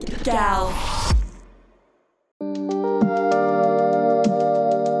Gal.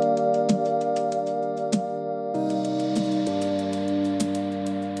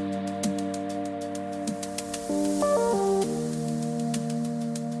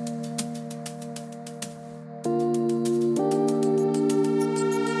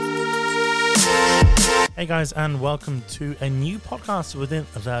 Hey guys, and welcome to a new podcast within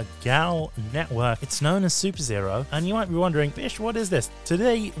the Gal Network. It's known as Super Zero, and you might be wondering, Bish, what is this?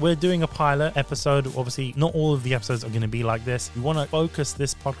 Today we're doing a pilot episode. Obviously, not all of the episodes are going to be like this. We want to focus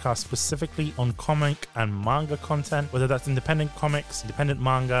this podcast specifically on comic and manga content, whether that's independent comics, independent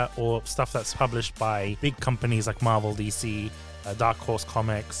manga, or stuff that's published by big companies like Marvel, DC, Dark Horse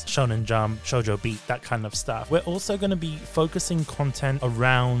Comics, Shonen Jump, Shoujo Beat, that kind of stuff. We're also going to be focusing content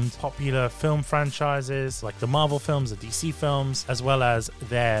around popular film franchises like the Marvel films, the DC films, as well as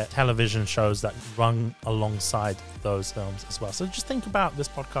their television shows that run alongside those films as well. So just think about this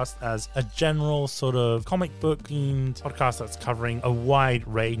podcast as a general sort of comic book themed podcast that's covering a wide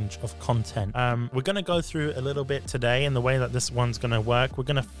range of content. We're going to go through a little bit today, and the way that this one's going to work, we're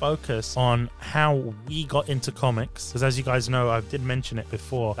going to focus on how we got into comics, because as you guys know, I did mention it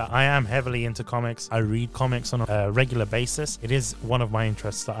before, that I am heavily into comics. I read comics on a regular basis. It is one of my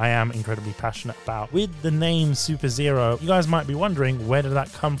interests that I am incredibly passionate about. With the name Super Zero, you guys might be wondering, where did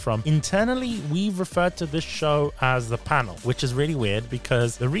that come from? Internally, we've referred to this show as the panel, which is really weird,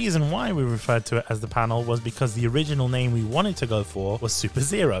 because the reason why we referred to it as the panel was because the original name we wanted to go for was Super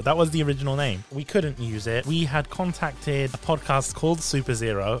Zero. That was the original name. We couldn't use it. We had contacted a podcast called Super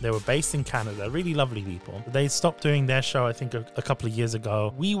Zero. They were based in Canada, really lovely people. They stopped doing their show, I think, a couple of years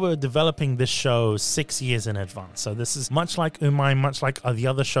ago. We were developing this show 6 years in advance. So this is much like Umai, much like the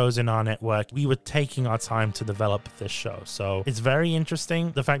other shows in our network. We were taking our time to develop this show. So it's very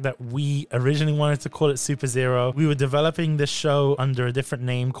interesting, the fact that we originally wanted to call it Super Zero. We were developing this show under a different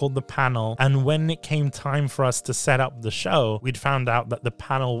name called The Panel. And when it came time for us to set up the show, we'd found out that the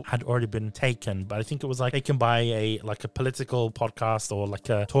panel had already been taken. But I think it was like taken by a political podcast or like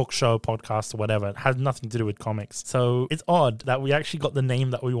a talk show podcast or whatever. It had nothing to do with comics. So it's odd that we actually got the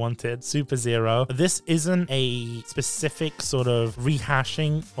name that we wanted, Super Zero. This isn't a specific sort of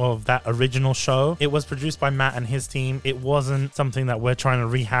rehashing of that original show. It was produced by Matt and his team. It wasn't something that we're trying to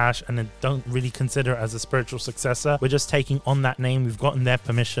rehash and don't really consider as a spiritual successor. We're just taking on that name. We've gotten their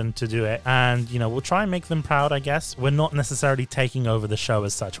permission to do it. And, you know, we'll try and make them proud, I guess. We're not necessarily taking over the show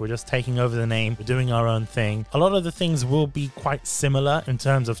as such. We're just taking over the name. We're doing our own thing. A lot of the things will be quite similar in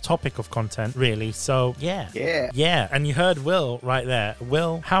terms of topic of content, really. So, yeah. And you heard Will right there.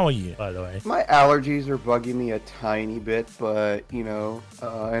 Will, how are you, by the way? My allergies are bugging me a tiny bit, but, you know,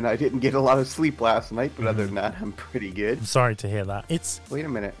 and I didn't get a lot of sleep last night, but other than that, I'm pretty good. I'm sorry to hear that. Wait a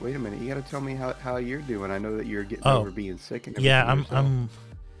minute. You gotta tell me how you're doing. I know that you're getting over being sick and everything. Yeah,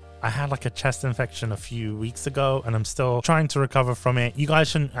 I had like a chest infection a few weeks ago, and I'm still trying to recover from it. You guys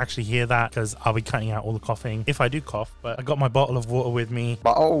shouldn't actually hear that, because I'll be cutting out all the coughing if I do cough. But I got my bottle of water with me.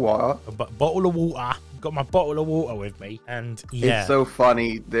 Bottle of water? Bottle of water. Got my bottle of water with me, and yeah. It's so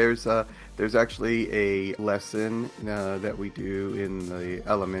funny. There's actually a lesson that we do in the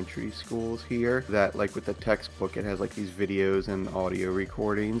elementary schools here that, like, with the textbook, it has like these videos and audio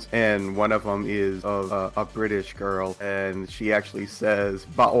recordings, and one of them is of a British girl, and she actually says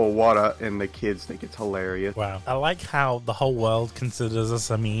bottle of water, and the kids think it's hilarious. Wow. I like how the whole world considers us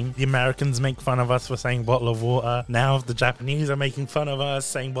a meme. The Americans make fun of us for saying bottle of water. Now the Japanese are making fun of us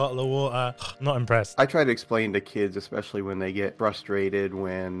saying bottle of water. Not impressed. I try to explain to kids, especially when they get frustrated,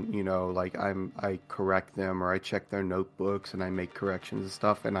 when, you know, like I correct them or I check their notebooks and I make corrections and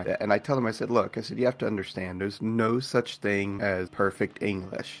stuff, and I tell them, I said, you have to understand, there's no such thing as perfect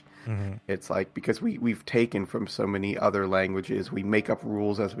English. Mm-hmm. It's like, because we've taken from so many other languages, we make up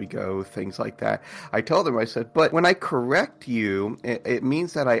rules as we go, things like that. I told them, I said, but when I correct you, it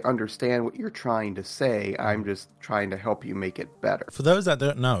means that I understand what you're trying to say. I'm just trying to help you make it better. For those that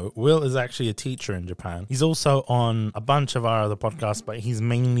don't know, Will is actually a teacher in Japan. He's also on a bunch of our other podcasts, but he's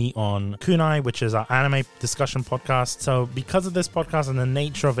mainly on Kunai, which is our anime discussion podcast. So because of this podcast and the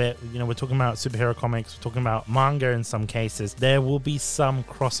nature of it, you know, we're talking about superhero comics, we're talking about manga in some cases, there will be some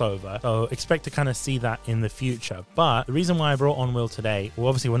crossover. So expect to kind of see that in the future. But the reason why I brought on Will today, well,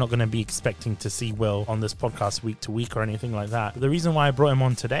 obviously we're not going to be expecting to see Will on this podcast week to week or anything like that. But the reason why I brought him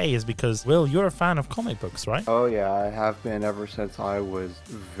on today is because, Will, you're a fan of comic books, right? Oh yeah, I have been ever since I was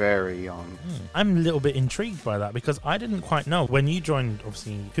very young. I'm a little bit intrigued by that because I didn't quite know. When you joined,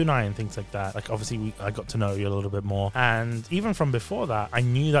 obviously, Kunai and things like that, like obviously I got to know you a little bit more. And even from before that, I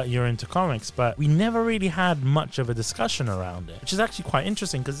knew that you're into comics, but we never really had much of a discussion around it, which is actually quite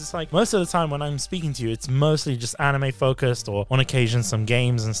interesting because it's like most of the time when I'm speaking to you, it's mostly just anime focused or on occasion some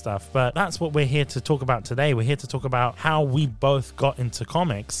games and stuff. But that's what we're here to talk about today. We're here to talk about how we both got into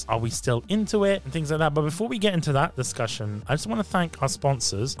comics. Are we still into it and things like that? But before we get into that discussion, I just want to thank our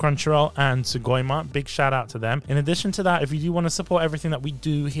sponsors, Crunchyroll and Sugoima. Big shout out to them. In addition to that, if you do want to support everything that we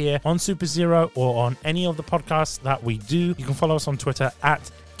do here on Super Zero or on any of the podcasts that we do, you can follow us on Twitter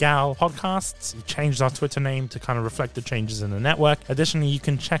at Gal Podcasts. We changed our Twitter name to kind of reflect the changes in the network. Additionally, you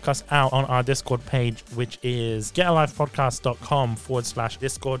can check us out on our Discord page, which is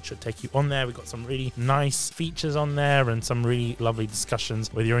getalivepodcast.com/Discord. Should take you on there. We've got some really nice features on there and some really lovely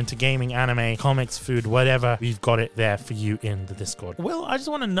discussions. Whether you're into gaming, anime, comics, food, whatever, we've got it there for you in the Discord. Will, I just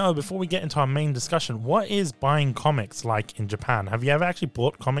want to know, before we get into our main discussion, what is buying comics like in Japan? Have you ever actually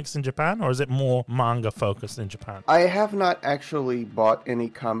bought comics in Japan, or is it more manga focused in Japan? I have not actually bought any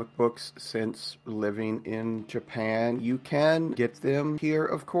comic books since living in Japan. You can get them here,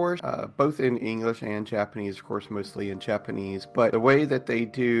 of course, both in English and Japanese, of course, mostly in Japanese. But the way that they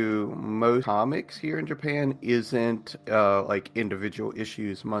do most comics here in Japan isn't like individual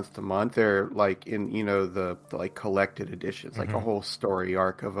issues month to month. They're like in, the like collected editions, like a whole story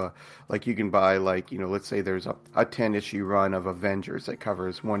arc of like you can buy like, let's say there's a 10-issue run of Avengers that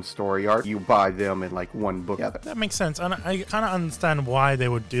covers one story arc. You buy them in like one book together. That makes sense. And I kind of understand why they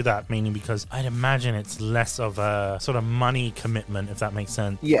would do that, meaning because I'd imagine it's less of a sort of money commitment, if that makes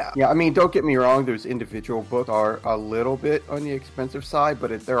sense. Yeah. I mean, don't get me wrong, those individual books are a little bit on the expensive side,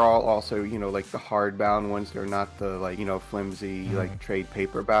 but they're all also, like the hardbound ones. They're not the like, flimsy like trade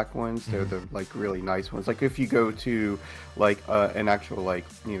paperback ones. They're the like really nice ones. Like if you go to like an actual like,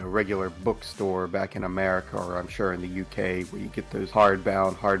 regular bookstore back in America, or I'm sure in the UK, where you get those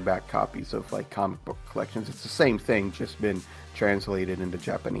hardback copies of like comic book collections, it's the same thing, just been translated into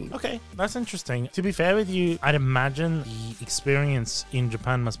Japanese. Okay, that's interesting. To be fair with you, I'd imagine the experience in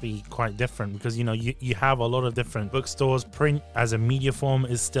Japan must be quite different because, you have a lot of different bookstores. Print as a media form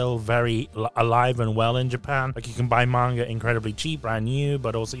is still very alive and well in Japan. Like you can buy manga incredibly cheap, brand new,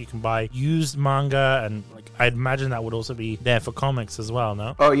 but also you can buy used manga, and like I'd imagine that would also be there for comics as well,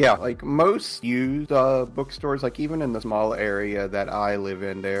 no? Oh yeah, like most used bookstores, like even in the small area that I live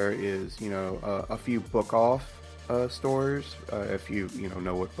in, there is, a few book off stores, if you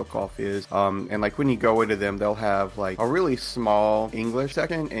know what book off is, and like when you go into them, they'll have like a really small English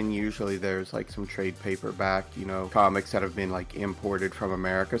section, and usually there's like some trade paperback comics that have been like imported from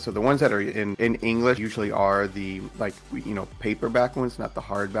America. So the ones that are in English usually are the like paperback ones, not the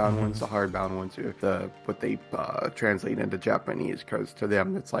hardbound ones. The hardbound ones are what they translate into Japanese, because to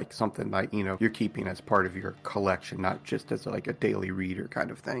them it's like something like you're keeping as part of your collection, not just as like a daily reader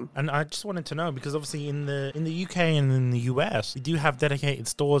kind of thing. And I just wanted to know, because obviously in the UK and in the US, we do have dedicated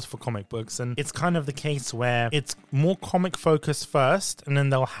stores for comic books, and it's kind of the case where it's more comic focused first, and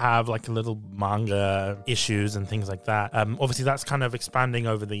then they'll have like a little manga issues and things like that. Obviously that's kind of expanding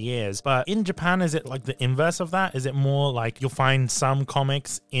over the years, but in Japan, is it like the inverse of that? Is it more like you'll find some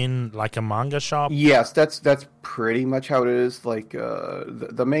comics in like a manga shop? Yes, that's pretty much how it is. Like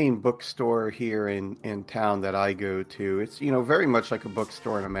the main bookstore here in town that I go to, it's very much like a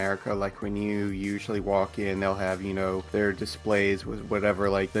bookstore in America. Like when you usually walk in, they'll have their displays with whatever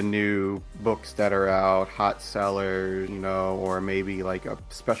like the new books that are out, hot sellers, or maybe like a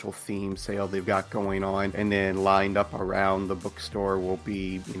special theme sale they've got going on, and then lined up around the bookstore will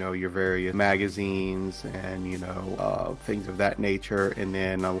be your various magazines and things of that nature, and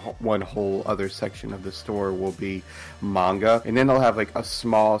then one whole other section of the store will be manga, and then they'll have like a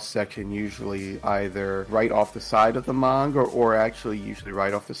small section, usually either right off the side of the manga or actually usually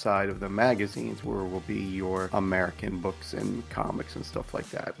right off the side of the magazines, where will be your American books and comics and stuff like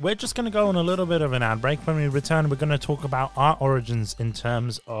that. We're just going to go on a little bit of an ad break. When we return, we're going to talk about our origins in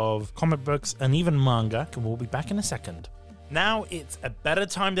terms of comic books and even manga. We'll be back in a second. Now it's a better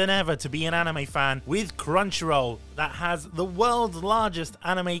time than ever to be an anime fan with Crunchyroll, that has the world's largest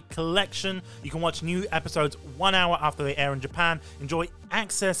anime collection. You can watch new episodes 1 hour after they air in Japan, enjoy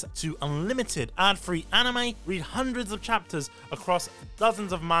access to unlimited ad-free anime, read hundreds of chapters across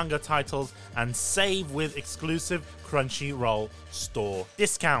dozens of manga titles, and save with exclusive Crunchyroll store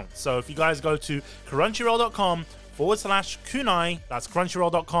discounts. So if you guys go to crunchyroll.com/kunai, that's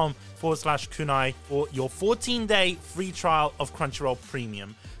crunchyroll.com/kunai, for your 14-day free trial of Crunchyroll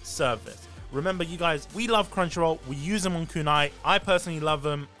Premium service. Remember, you guys, we love Crunchyroll. We use them on Kunai. I personally love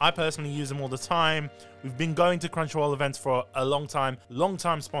them. I personally use them all the time. We've been going to Crunchyroll events for a long time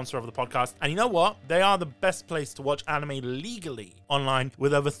sponsor of the podcast. And you know what? They are the best place to watch anime legally online,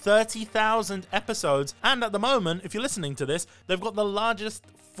 with over 30,000 episodes. And at the moment, if you're listening to this, they've got the largest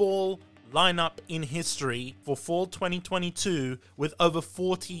fall lineup in history for fall 2022 with over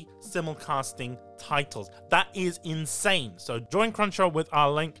 40 simulcasting titles. That is insane. So join Crunchyroll with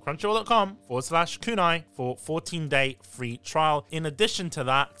our link, crunchyroll.com/kunai for 14-day free trial. In addition to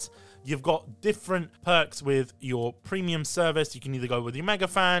that, you've got different perks with your premium service. You can either go with your Mega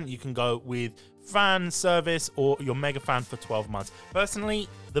Fan, you can go with Fan service, or your Mega Fan for 12 months. Personally,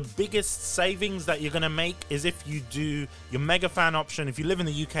 the biggest savings that you're going to make is if you do your Mega Fan option. If you live in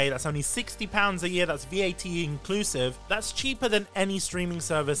the UK, that's only £60 a year. That's VAT inclusive. That's cheaper than any streaming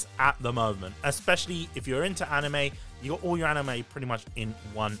service at the moment, especially if you're into anime. You got all your anime pretty much in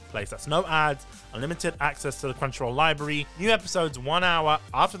one place. That's no ads, unlimited access to the Crunchyroll library, new episodes 1 hour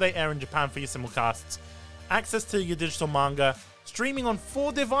after they air in Japan for your simulcasts, access to your digital manga, streaming on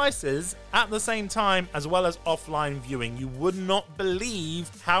 4 devices at the same time, as well as offline viewing. You would not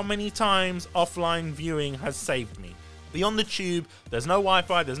believe how many times offline viewing has saved me. Beyond the tube, there's no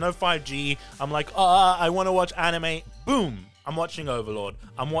Wi-Fi, there's no 5G. I'm like, I want to watch anime. Boom! I'm watching Overlord.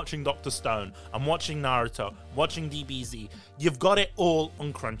 I'm watching Dr. Stone. I'm watching Naruto. I'm watching DBZ. You've got it all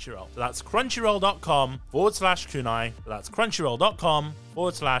on Crunchyroll. So that's crunchyroll.com/kunai. That's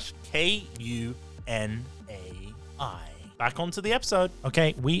crunchyroll.com/KUNAI. Back onto the episode.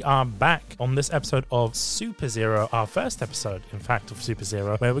 Okay, we are back on this episode of Super Zero, our first episode, in fact, of Super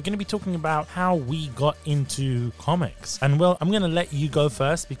Zero, where we're going to be talking about how we got into comics. And well, I'm going to let you go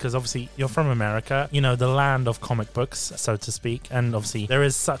first because obviously you're from America, you know, the land of comic books, so to speak. And obviously there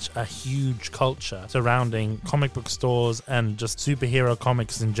is such a huge culture surrounding comic book stores and just superhero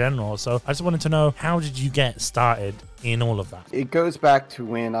comics in general. So I just wanted to know, how did you get started in all of that? It goes back to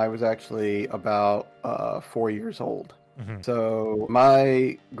when I was actually about 4 years old. So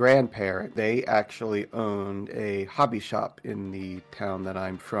my grandparent, they actually owned a hobby shop in the town that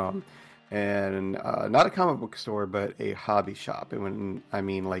I'm from. And not a comic book store, but a hobby shop. And when I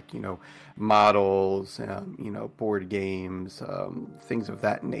mean, like, you know, models, you know, board games, things of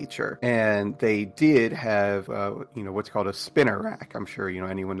that nature. And they did have, you know, what's called a spinner rack. I'm sure, you know,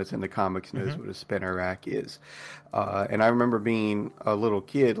 anyone that's into comics knows what a spinner rack is. And I remember being a little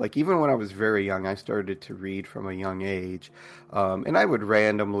kid, like even when I was very young, I started to read from a young age. And I would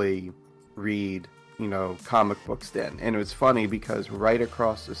randomly read, you know, comic books then. And it was funny because right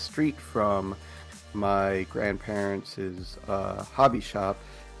across the street from my grandparents' hobby shop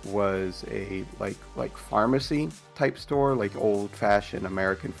was a like pharmacy type store, like old-fashioned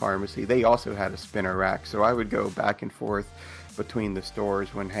American pharmacy. They also had a spinner rack, so I would go back and forth between the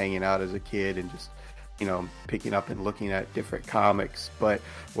stores when hanging out as a kid and just, you know, picking up and looking at different comics. But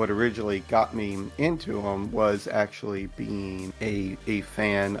what originally got me into them was actually being a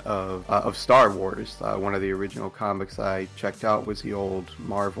fan of Star Wars. One of the original comics I checked out was the old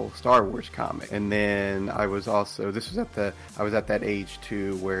Marvel Star Wars comic. And then I was also, I was at that age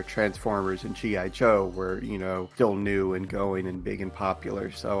too where Transformers and G.I. Joe were, you know, still new and going and big and popular.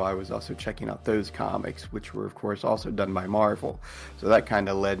 So I was also checking out those comics, which were of course also done by Marvel. So that kind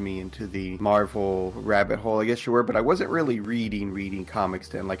of led me into the Marvel rabbit hole, I guess you were, but I wasn't really reading comics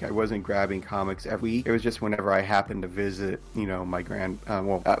then. Like I wasn't grabbing comics every week. It was just whenever I happened to visit, you know, my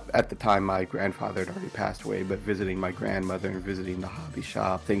at the time my grandfather had already passed away, but visiting my grandmother and visiting the hobby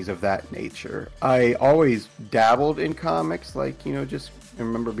shop, things of that nature. I always dabbled in comics, like, you know, just I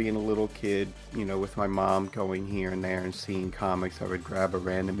remember being a little kid, you know, with my mom going here and there and seeing comics. I would grab a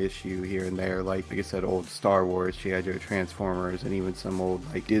random issue here and there, like I said, old Star Wars, G.I. Joe, Transformers, and even some old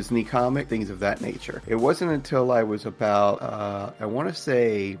like Disney comic, things of that nature. It wasn't until I was about, I want to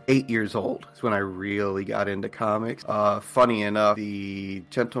say 8 years old, is when I really got into comics. Funny enough, the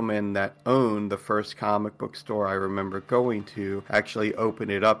gentleman that owned the first comic book store I remember going to actually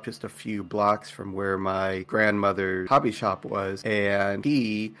opened it up just a few blocks from where my grandmother's hobby shop was, and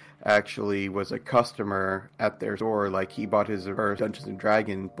he actually was a customer at their store. Like he bought his first Dungeons and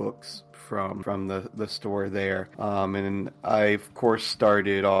Dragons books from the store there. And I of course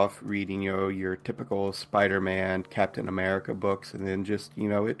started off reading, you know, your typical Spider-Man, Captain America books, and then just, you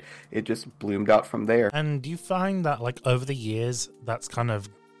know, it just bloomed out from there. And do you find that like over the years that's kind of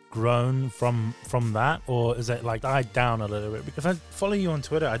grown from that, or is it like died down a little bit? Because I follow you on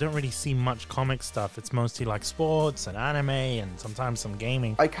Twitter, I don't really see much comic stuff. It's mostly like sports and anime and sometimes some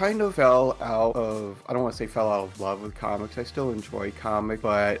gaming. I kind of fell out of, I don't want to say fell out of love with comics. I still enjoy comics,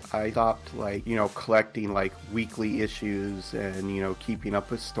 but I stopped, like, you know, collecting like weekly issues and, you know, keeping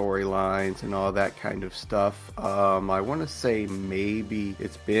up with storylines and all that kind of stuff. I want to say maybe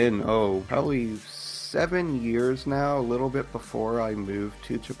it's been probably 7 years now, a little bit before I moved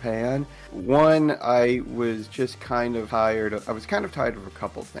to Japan. One, I was just kind of tired of a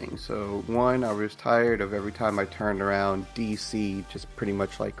couple things. So one, I was tired of every time I turned around, DC just pretty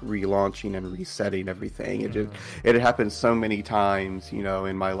much like relaunching and resetting everything. It had happened so many times,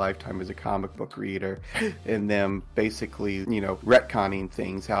 in my lifetime as a comic book reader, and them basically, retconning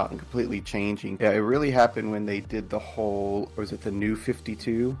things out and completely changing. Yeah, it really happened when they did the whole, was it the New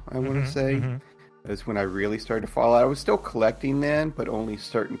 52, I want to say? That's when I really started to fall out. I was still collecting then, but only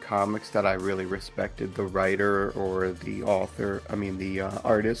certain comics that I really respected, the writer or the author, the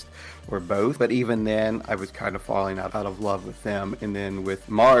artist, or both. But even then, I was kind of falling out of love with them. And then with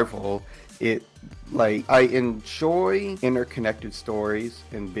Marvel, I enjoy interconnected stories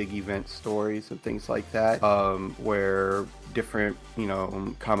and big event stories and things like that, where different,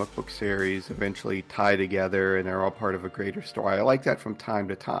 comic book series eventually tie together and they're all part of a greater story. I like that from time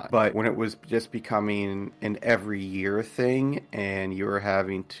to time. But when it was just becoming an every year thing and you were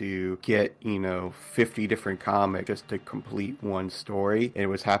having to get, 50 different comics just to complete one story, and it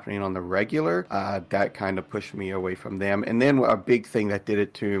was happening on the regular, that kind of pushed me away from them. And then a big thing that did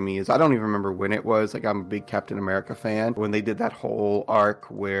it to me is, I don't even remember when it was, I'm a big Captain America fan, when they did that whole arc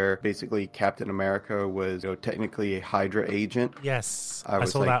where basically Captain America was, technically a Hydra agent. Yes, I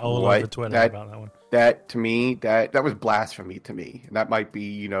saw that all over Twitter about that one. That, to me, that was blasphemy to me. That might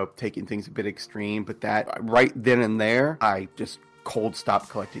be, taking things a bit extreme, but that right then and there, I just cold stopped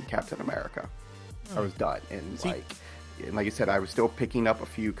collecting Captain America. I was done. And like I said, I was still picking up a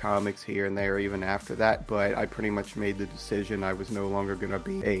few comics here and there even after that, but I pretty much made the decision I was no longer going to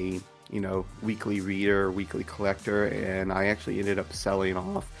be a weekly reader, weekly collector, and I actually ended up selling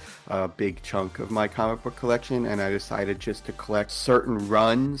off a big chunk of my comic book collection, and I decided just to collect certain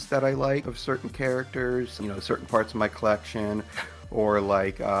runs that I like of certain characters, certain parts of my collection, or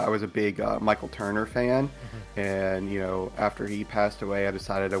I was a big Michael Turner fan, and, after he passed away, I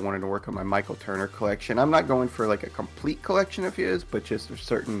decided I wanted to work on my Michael Turner collection. I'm not going for a complete collection of his, but just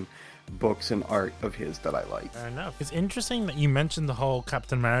certain books and art of his that I like. Fair enough. It's interesting that you mentioned the whole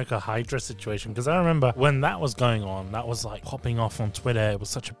Captain America Hydra situation, because I remember when that was going on, that was popping off on Twitter. It was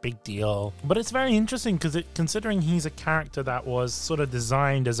such a big deal. But it's very interesting because considering he's a character that was sort of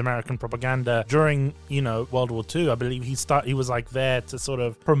designed as American propaganda during, World War II, I believe he was there to sort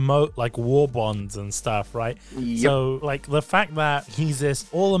of promote war bonds and stuff, right? Yep. So the fact that he's this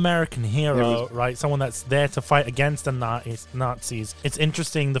all-American hero, right? Someone that's there to fight against the Nazis. It's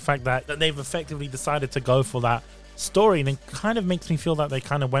interesting the fact that they've effectively decided to go for that story, and it kind of makes me feel that they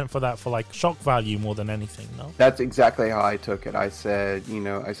kind of went for that for shock value more than anything. No, that's exactly how I took it. I said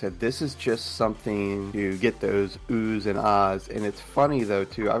this is just something to get those oohs and ahs. And it's funny though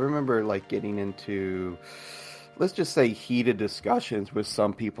too, I remember getting into, let's just say, heated discussions with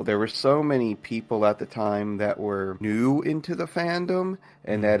some people. There were so many people at the time that were new into the fandom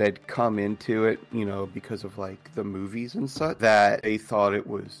and that had come into it, because of the movies and such, that they thought it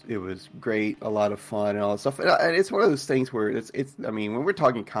was great, a lot of fun and all that stuff. And it's one of those things where when we're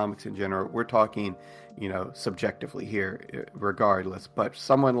talking comics in general, we're talking, subjectively here, regardless. But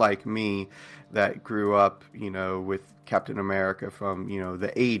someone like me that grew up, with Captain America from, the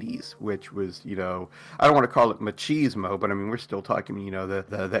 80s, which was, I don't want to call it machismo, but we're still talking,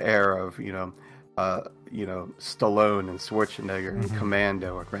 the era of, Stallone and Schwarzenegger and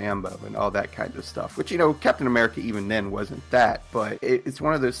Commando and Rambo and all that kind of stuff, which, Captain America even then wasn't that, but it's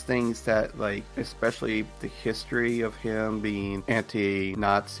one of those things that, especially the history of him being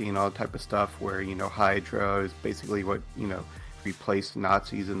anti-Nazi and all that type of stuff, where, Hydra is basically what, replaced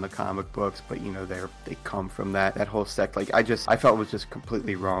Nazis in the comic books, but they come from that whole sect. I felt it was just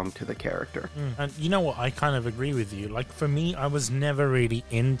completely wrong to the character. And you know what, I kind of agree with you. For me, I was never really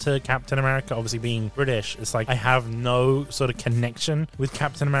into Captain America. Obviously being British, it's I have no sort of connection with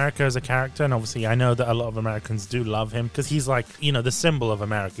Captain America as a character, and obviously I know that a lot of Americans do love him because he's the symbol of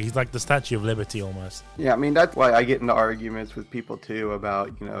America. He's the Statue of Liberty almost. Yeah, that's why I get into arguments with people too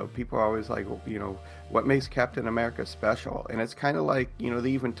about, people are always what makes Captain America special? And it's kind of they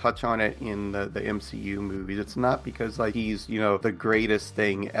even touch on it in the MCU movies. It's not because he's, the greatest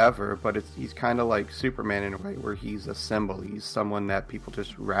thing ever, but he's kind of like Superman in a way, where he's a symbol. He's someone that people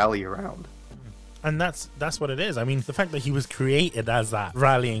just rally around. And that's what it is. The fact that he was created as that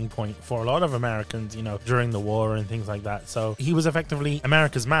rallying point for a lot of Americans, during the war and things like that. So he was effectively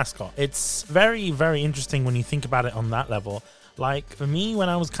America's mascot. It's very, very interesting when you think about it on that level. Like for me, when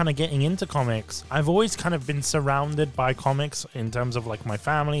I was kind of getting into comics, I've always kind of been surrounded by comics in terms of like my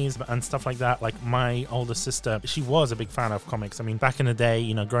families and stuff like that. Like my older sister, she was a big fan of comics. I mean, back in the day,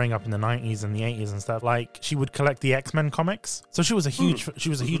 you know, growing up in the 90s and the 80s and stuff, like she would collect the X-Men comics. So she was a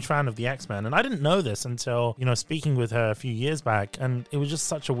huge fan of the X-Men. And I didn't know this until, you know, speaking with her a few years back. And it was just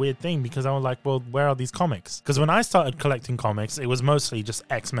such a weird thing because I was like, well, where are these comics? Because when I started collecting comics, it was mostly just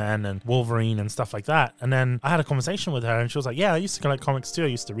X-Men and Wolverine and stuff like that. And then I had a conversation with her and she was like, yeah, I used to collect comics too. I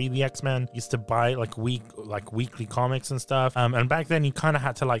used to read the X-Men, used to buy like weekly comics and stuff. And back then you kind of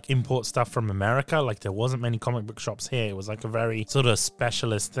had to like import stuff from America. Like there wasn't many comic book shops here. It was like a very sort of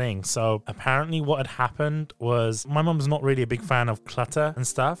specialist thing. So apparently what had happened was my mom's not really a big fan of clutter and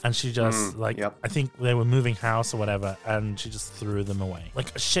stuff. And she just I think they were moving house or whatever. And she just threw them away.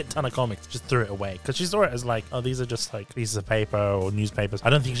 Like a shit ton of comics, just threw it away. Because she saw it as like, oh, these are just like pieces of paper or newspapers. I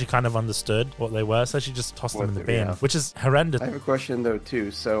don't think she kind of understood what they were. So she just tossed them in the bin, which is horrendous. I have a question though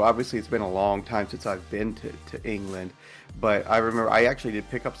too. So obviously it's been a long time since I've been to England, but I remember I actually did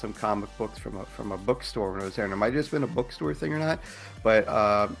pick up some comic books from a bookstore when I was there, and it might have just been a bookstore thing or not, but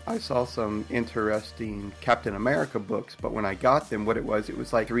I saw some interesting Captain America books, but when I got them, what it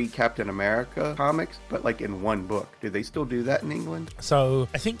was like 3 Captain America comics, but like in one book. Do they still do that in England? So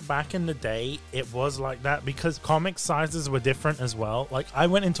I think back in the day it was like that because comic sizes were different as well. Like I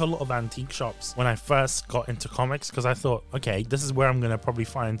went into a lot of antique shops when I first got into comics because I thought, okay, this is where I'm going to probably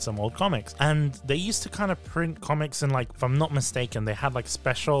find some old comics. And they used to kind of print comics in, like, if I'm not mistaken, they had like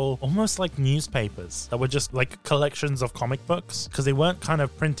special, almost like newspapers that were just like collections of comic books, because they weren't kind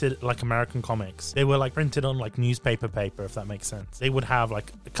of printed like American comics. They were like printed on like newspaper paper, if that makes sense. They would have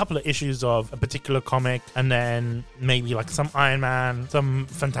like a couple of issues of a particular comic and then maybe like some Iron Man, some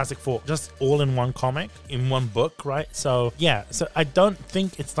Fantastic Four, just all in one comic, in one book, right? So yeah, so I don't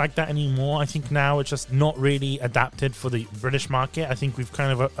think it's like that anymore. I think now it's just not really adapted for the British market. I think we've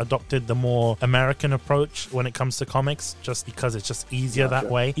kind of adopted the more American approach when it comes to comics, just because it's just easier that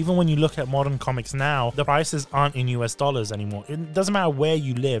way. Even when you look at modern comics now, the prices aren't in US dollars anymore. It doesn't matter where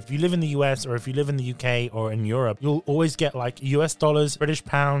you live. If you live in the US or if you live in the UK or in Europe, you'll always get like US dollars, British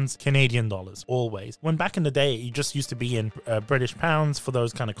pounds, Canadian dollars, always. When back in the day, you just used to be in British pounds for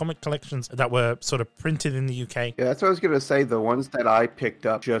those kind of comic collections that were sort of printed in the UK. Yeah, that's what I was going to say. The ones that I picked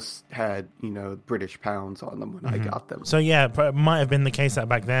up just had, you know, British pounds on them when I got them. So yeah, it might have been the case that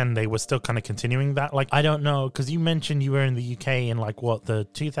back then they were still kind of continuing that. Like, I don't know, because you mentioned you were in the UK in like what, the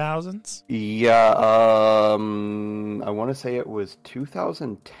 2000s? Yeah, I want to say it was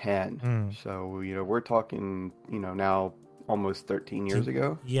 2010. So, you know, we're talking, you know, now almost 13 years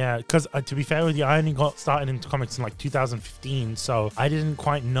ago. Yeah, because to be fair with you, I only got started into comics in like 2015, so I didn't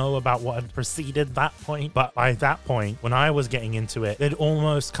quite know about what had preceded that point. But by that point, when I was getting into it, they'd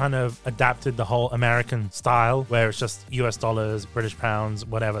almost kind of adapted the whole American style, where it's just US dollars, British pounds,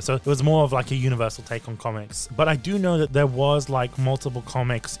 whatever. So it was more of like a universal take on comics. But I do know that there was like multiple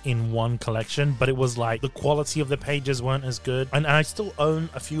comics in one collection, but it was like the quality of the pages weren't as good. And I still own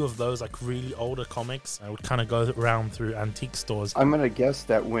a few of those like really older comics. I would kind of go around through antique stores. I'm gonna guess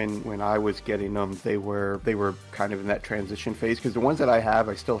that when I was getting them, they were kind of in that transition phase, because the ones that I have,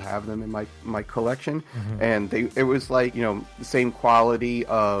 I still have them in my collection, and it was like, you know, the same quality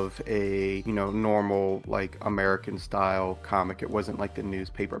of a, you know, normal like American style comic. It wasn't like the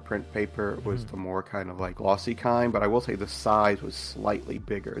newspaper print paper. It was the more kind of like glossy kind, but I will say the size was slightly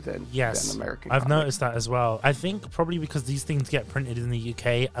bigger than American. I've noticed that as well. I think probably because these things get printed in the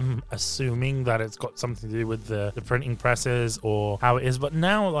UK, I'm assuming that it's got something to do with the printing presses or how it is, but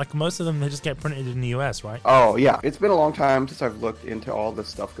now like most of them, they just get printed in the US, right? Oh yeah, it's been a long time since I've looked into all this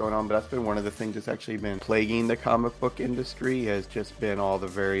stuff going on, but that's been one of the things that's actually been plaguing the comic book industry, has just been all the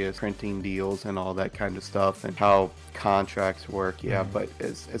various printing deals and all that kind of stuff and how contracts work. But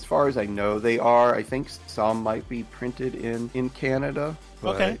as far as I know, they are, I think some might be printed in Canada,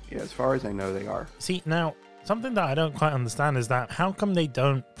 but yeah, as far as I know, they are. See, now something that I don't quite understand is that how come they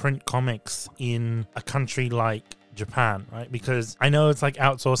don't print comics in a country like Japan, right? Because I know it's like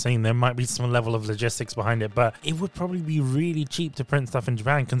outsourcing, there might be some level of logistics behind it, but it would probably be really cheap to print stuff in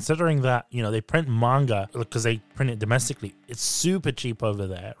Japan, considering that, you know, they print manga because they print it domestically. It's super cheap over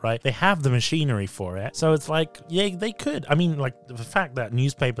there, right? They have the machinery for it. So it's like, yeah, they could. I mean, like the fact that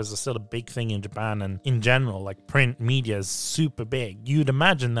newspapers are still a big thing in Japan, and in general, like print media is super big. You'd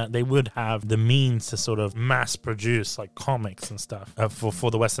imagine that they would have the means to sort of mass produce like comics and stuff for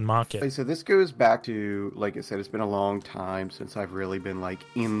the Western market. So this goes back to, like I said, it's been a long time since I've really been like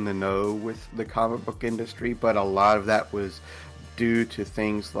in the know with the comic book industry, but a lot of that was due to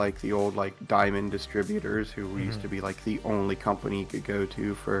things like the old like Diamond distributors, who used to be like the only company you could go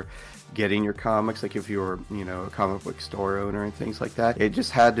to for getting your comics, like if you were, you know, a comic book store owner and things like that. It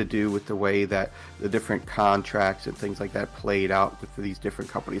just had to do with the way that the different contracts and things like that played out with these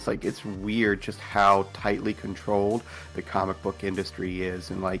different companies. Like, it's weird just how tightly controlled the comic book industry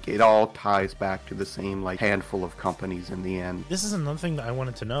is, and like it all ties back to the same like handful of companies in the end. This is another thing that I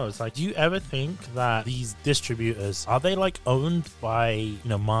wanted to know. It's like, do you ever think that these distributors, are they like owned by, you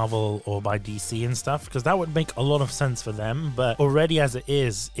know, Marvel or by DC and stuff? Because that would make a lot of sense for them, but already as it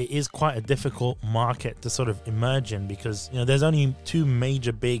is quite a difficult market to sort of emerge in, because, you know, there's only two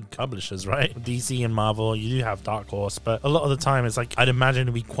major big publishers, right? DC and Marvel. You do have Dark Horse, but a lot of the time it's like, I'd imagine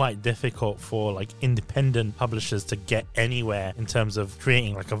it'd be quite difficult for like independent publishers to get anywhere in terms of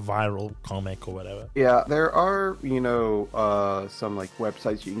creating like a viral comic or whatever. Yeah, there are, you know, some like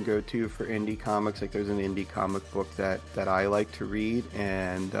websites you can go to for indie comics. Like, there's an indie comic book that I like to read,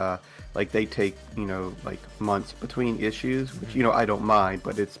 and like they take, you know, like months between issues, which, you know, I don't mind,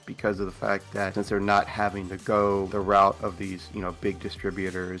 but it's because of the fact that since they're not having to go the route of these, you know, big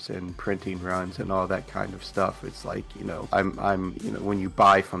distributors and printing runs and all that kind of stuff, it's like, you know, I'm you know, when you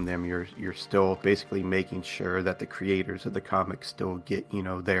buy from them, you're still basically making sure that the creators of the comics still get, you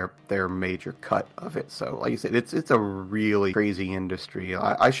know, their major cut of it. So like I said, it's a really crazy industry.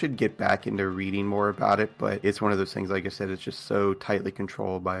 I should get back into reading more about it, but it's one of those things, like I said, it's just so tightly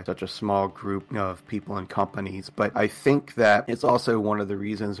controlled by such a small group of people and companies. But I think that it's also one of the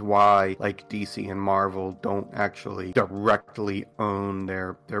reasons why like DC and Marvel don't actually directly own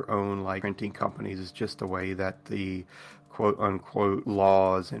their own like printing companies. Is just the way that the quote unquote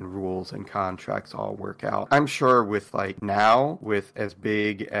laws and rules and contracts all work out. I'm sure with like now, with as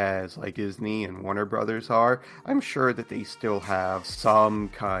big as like Disney and Warner Brothers are, I'm sure that they still have some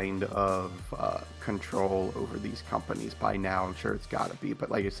kind of control over these companies by now. I'm sure it's got to be. But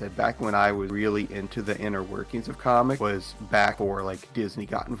like I said, back when I was really into the inner workings of comics was back before like Disney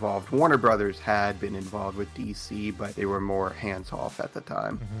got involved. Warner Brothers had been involved with DC, but they were more hands off at the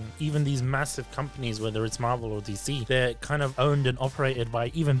time. Even these massive companies, whether it's Marvel or DC, they're kind of owned and operated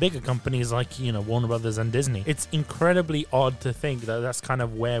by even bigger companies like, you know, Warner Brothers and Disney. It's incredibly odd to think that that's kind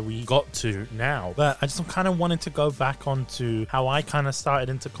of where we got to now. But I just kind of wanted to go back onto how I kind of started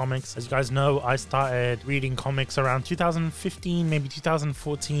into comics. As you guys know, I started reading comics around 2015, maybe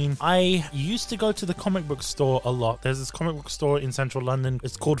 2014. I used to go to the comic book store a lot. There's this comic book store in central London.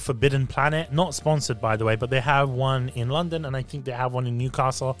 It's called Forbidden Planet. Not sponsored, by the way, but they have one in London, and I think they have one in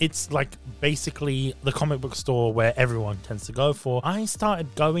Newcastle. It's like basically the comic book store where everyone tends to go for. I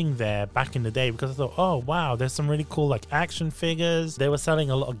started going there back in the day because I thought, oh wow, there's some really cool like action figures. They were selling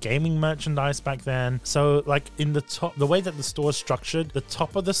a lot of gaming merchandise back then. So like in the top, the way that the store is structured, the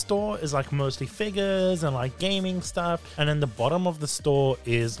top of the store is like mostly figures and like gaming stuff, and then the bottom of the store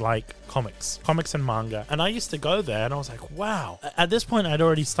is like comics and manga. And I used to go there and I was like, wow. At this point I'd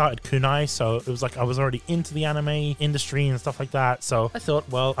already started kunai, so it was like I was already into the anime industry and stuff like that. So I thought,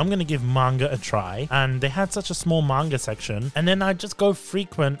 well, I'm gonna give manga a try, and they had such a small manga section, and then I'd just go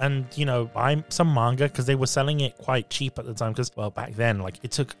frequent and, you know, buy some manga because they were selling it quite cheap at the time, because, well, back then like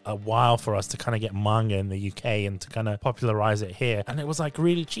it took a while for us to kind of get manga in the UK and to kind of popularize it here, and it was like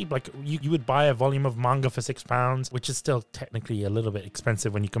really cheap. Like you would buy a volume of manga for £6, which is still technically a little bit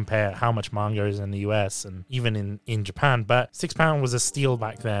expensive when you compare how much manga is in the US and even in Japan, but £6 was a steal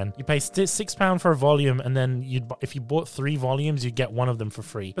back then. You pay £6 for a volume, and then if you bought 3 volumes, you'd get one of them for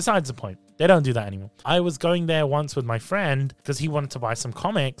free. Besides the point, they don't do that anymore. I was going there once with my friend because he wanted to buy some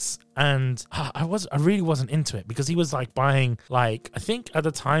comics, and I really wasn't into it because he was like buying, like, I think at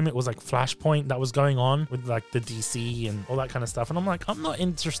the time it was like Flashpoint that was going on with like the DC and all that kind of stuff, and I'm like, I'm not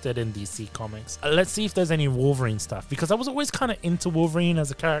interested in DC comics. Let's see if there's any Wolverine stuff, because I was always kind of into Wolverine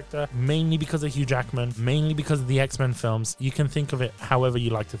as a character, mainly because of Hugh Jackman, mainly because of the X-Men films. You can think of it however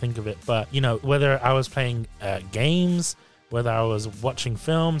you like to think of it, but, you know, whether I was playing games, whether I was watching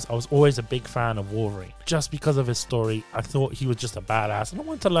films, I was always a big fan of Wolverine. Just because of his story, I thought he was just a badass, and I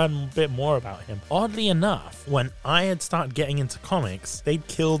wanted to learn a bit more about him. Oddly enough, when I had started getting into comics, they'd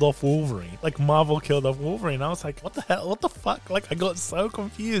killed off Wolverine. Like, Marvel killed off Wolverine. I was like, what the hell? What the fuck? Like, I got so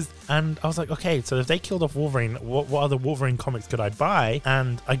confused. And I was like, okay, so if they killed off Wolverine, what other Wolverine comics could I buy?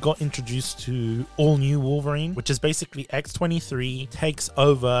 And I got introduced to All New Wolverine, which is basically X-23 takes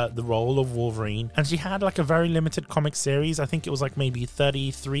over the role of Wolverine. And she had like a very limited comic series. I think it was like maybe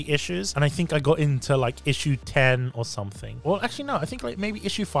 33 issues. And I think I got into like issue 10 or something. Well, actually, no, I think like maybe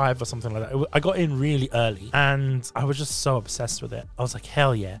issue 5 or something like that. I got in really early and I was just so obsessed with it. I was like,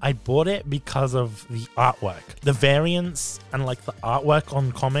 hell yeah. I bought it because of the artwork. The variants and like the artwork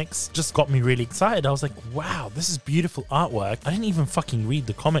on comics just got me really excited. I was like, wow, this is beautiful artwork. I didn't even fucking read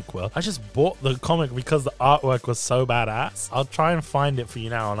the comic well. I just bought the comic because the artwork was so badass. I'll try and find it for you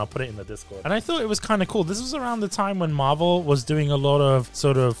now and I'll put it in the Discord. And I thought it was kind of cool. This was around the time when Marvel was doing a lot of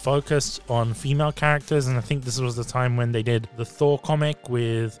sort of focus on female characters, and I think this was the time when they did the Thor comic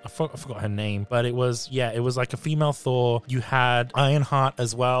with I forgot her name, but it was like a female Thor. You had Ironheart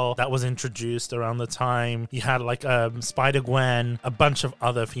as well that was introduced around the time. You had like Spider-Gwen, a bunch of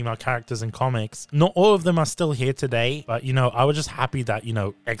other female characters in comics. Not all of them are still here today, but I was just happy that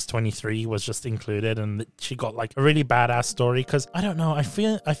X-23 was just included and she got like a really badass story, because I don't know, I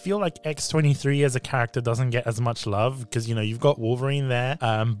feel like X-23 as a character doesn't get as much love because you've got Wolverine there,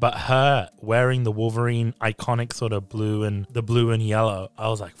 but her wearing the Wolverine iconic sort of blue and yellow, I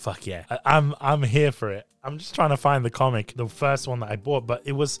was like, fuck yeah, I'm here for it. I'm just trying to find the comic, the first one that I bought, but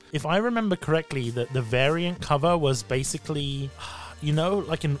it was, if I remember correctly, that the variant cover was basically,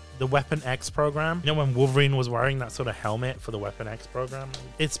 like in the Weapon X program, when Wolverine was wearing that sort of helmet for the Weapon X program,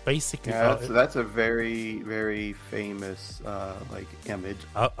 it's basically that's a very, very famous like image.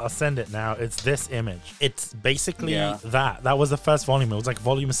 I'll send it now. It's this image. It's basically that was the first volume. It was like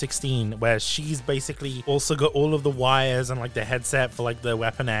volume 16, where she's basically also got all of the wires and like the headset for like the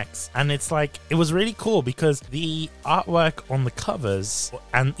Weapon X, and it's like, it was really cool because the artwork on the covers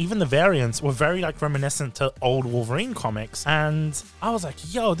and even the variants were very like reminiscent to old Wolverine comics, and I was like,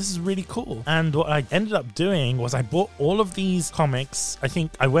 yo, this is really cool. And what I ended up doing was I bought all of these comics. I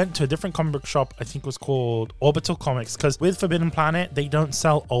think I went to a different comic book shop, I think it was called Orbital Comics, because with Forbidden Planet, they don't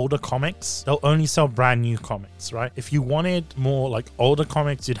sell older comics. They'll only sell brand new comics, right? If you wanted more like older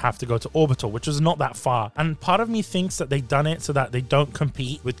comics, you'd have to go to Orbital, which is not that far. And part of me thinks that they've done it so that they don't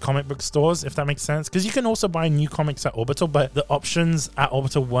compete with comic book stores, if that makes sense. Because you can also buy new comics at Orbital, but the options at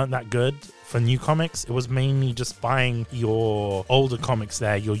Orbital weren't that good for new comics. It was mainly just buying your older comics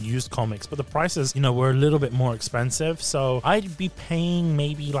there, your used comics, but the prices, were a little bit more expensive. So I'd be paying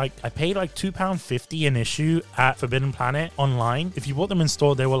I paid like £2.50 an issue at Forbidden Planet online. If you bought them in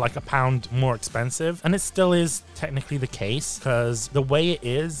store, they were like £1 more expensive. And it still is technically the case, because the way it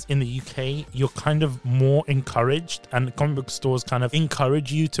is in the UK, you're kind of more encouraged, and comic book stores kind of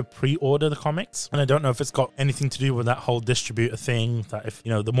encourage you to pre-order the comics. And I don't know if it's got anything to do with that whole distributor thing, that if,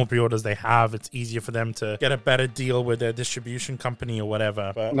 the more pre-orders they have, it's easier for them to get a better deal with their distribution company or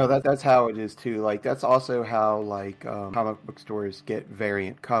whatever. But no, that's how it is too. Like, that's also how comic book stores get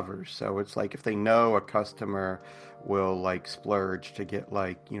variant covers. So it's like, if they know a customer will like splurge to get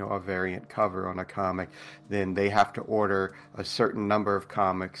a variant cover on a comic, then they have to order a certain number of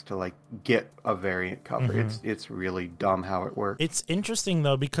comics to like get a variant cover. It's really dumb how it works. It's interesting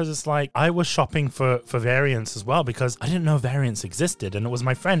though, because it's like, I was shopping for variants as well because I didn't know variants existed, and it was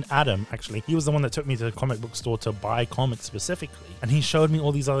my friend Adam, actually, he was the one that took me to the comic book store to buy comics specifically, and he showed me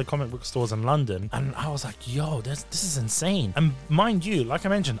all these other comic book stores in London, and I was like, yo, this is insane. And mind you, like I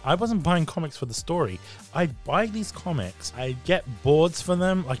mentioned, I wasn't buying comics for the story. I buy these comics, I get boards for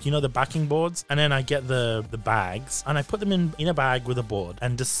them, like the backing boards, and then I get the bags, and I put them in a bag with a board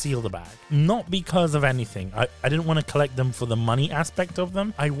and just seal the bag. Not because of anything. I didn't want to collect them for the money aspect of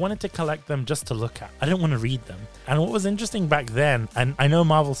them. I wanted to collect them just to look at. I didn't want to read them. And what was interesting back then, and I know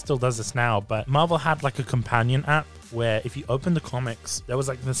Marvel still does this now, but Marvel had like a companion app where if you open the comics, there was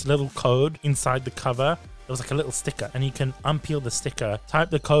like this little code inside the cover. There was like a little sticker, and you can unpeel the sticker, type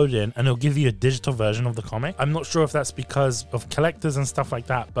the code in, and it'll give you a digital version of the comic. I'm not sure if that's because of collectors and stuff like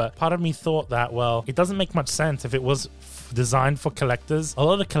that, but part of me thought that, well, it doesn't make much sense if it was designed for collectors. A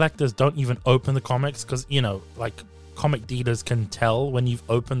lot of collectors don't even open the comics because, comic dealers can tell when you've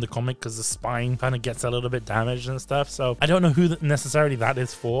opened the comic because the spine kind of gets a little bit damaged and stuff. So I don't know who necessarily that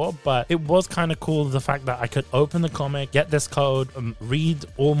is for, but it was kind of cool, the fact that I could open the comic, get this code, read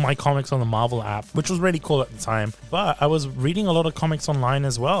all my comics on the Marvel app, which was really cool at the time. But I was reading a lot of comics online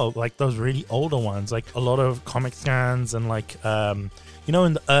as well, like those really older ones, like a lot of comic scans and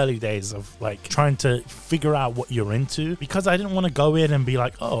in the early days of like trying to figure out what you're into, because I didn't want to go in and be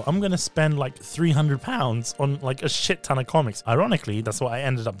like, oh, I'm going to spend like £300 on like a shit ton of comics. Ironically, that's what I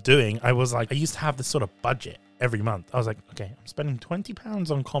ended up doing. I used to have this sort of budget every month. I was like, okay, I'm spending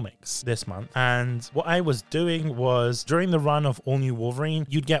 £20 on comics this month. And what I was doing was, during the run of All New Wolverine,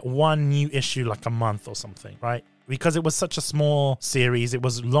 you'd get one new issue like a month or something, right? because it was such a small series. It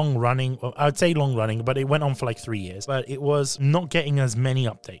was long running. Well, I would say long running, but it went on for like 3 years. But it was not getting as many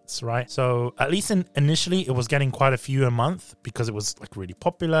updates, right? So at least initially, it was getting quite a few a month because it was like really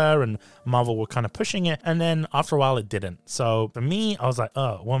popular and Marvel were kind of pushing it. And then after a while, it didn't. So for me, I was like,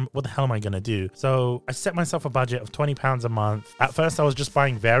 oh, what the hell am I going to do? So I set myself a budget of £20 a month. At first, I was just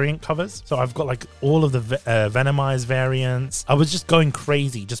buying variant covers. So I've got like all of the Venomized variants. I was just going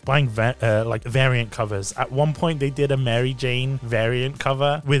crazy, just buying like variant covers. At one point, they did a Mary Jane variant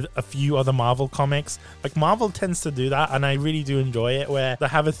cover with a few other Marvel comics. Like Marvel tends to do that, and I really do enjoy it, where they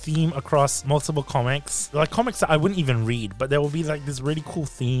have a theme across multiple comics, like comics that I wouldn't even read, but there will be like this really cool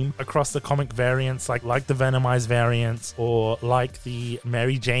theme across the comic variants, like the Venomized variants or like the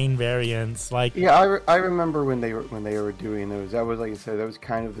Mary Jane variants. Like, yeah, I remember when they were doing those. That was, like I said, that was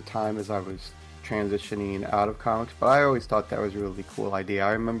kind of the time as I was transitioning out of comics, but I always thought that was a really cool idea.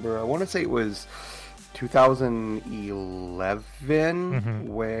 I remember, I want to say it was 2011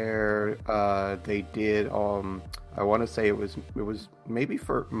 where they did I want to say it was maybe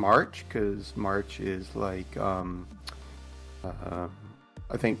for March, because March is like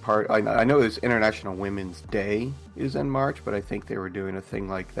I think I know it's International Women's Day is in March, but I think they were doing a thing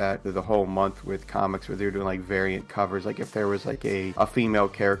like that the whole month with comics, where they were doing like variant covers. Like if there was like a female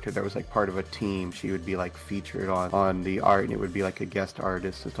character that was like part of a team, she would be like featured on the art, and it would be like a guest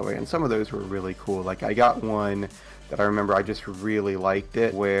artist and stuff like that. And some of those were really cool. Like I got one that I remember I just really liked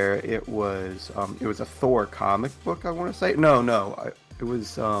it, where it was a Thor comic book, I want to say. It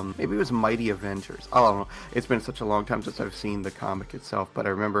was maybe it was Mighty Avengers. I don't know. It's been such a long time since I've seen the comic itself, but I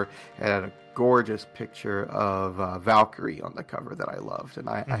remember it had a gorgeous picture of Valkyrie on the cover that I loved, and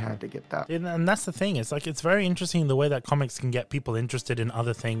I had to get that. And that's the thing. It's like, it's very interesting the way that comics can get people interested in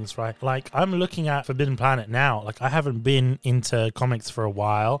other things, right? Like I'm looking at Forbidden Planet now. Like I haven't been into comics for a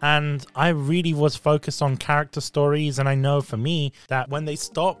while, and I really was focused on character stories. And I know for me that when they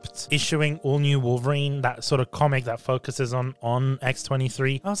stopped issuing All New Wolverine, that sort of comic that focuses on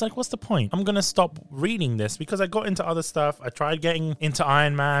X-23, I was like, what's the point? I'm gonna stop reading this, because I got into other stuff. I tried getting into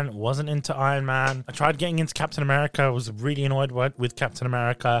Iron Man, wasn't into Iron Man. I tried getting into Captain America. I was really annoyed with Captain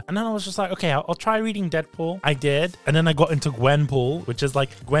America. And then I was just like, okay, I'll try reading Deadpool. I did. And then I got into Gwenpool, which is like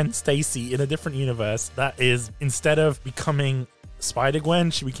Gwen Stacy in a different universe. That is, instead of becoming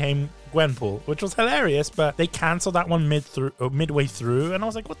Spider-Gwen, she became Gwenpool, which was hilarious, but they canceled that one midway through, and I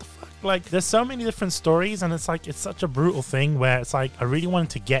was like, what the fuck? Like, there's so many different stories, and it's like, it's such a brutal thing where it's like, I really wanted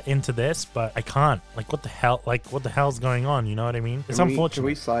to get into this, but I can't. Like, what the hell? Like, what the hell's going on? You know what I mean? It's unfortunate. Can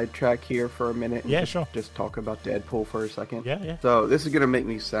we sidetrack here for a minute? Yeah, sure. Just talk about Deadpool for a second. Yeah. So this is gonna make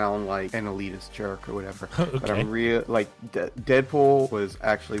me sound like an elitist jerk or whatever. Okay. But I'm Deadpool was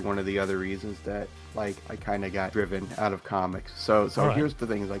actually one of the other reasons that like I kind of got driven out of comics. So right. Here's the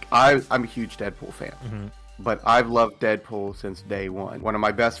thing: is like I'm a huge Deadpool fan. But I've loved Deadpool since day one. One of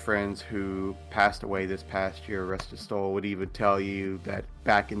my best friends who passed away this past year, rest his soul, would even tell you that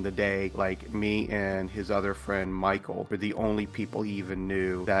back in the day, like me and his other friend Michael were the only people he even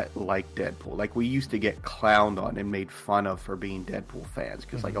knew that liked Deadpool. Like we used to get clowned on and made fun of for being Deadpool fans,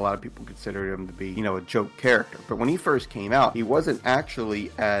 because like a lot of people considered him to be, you know, a joke character. But when he first came out, he wasn't actually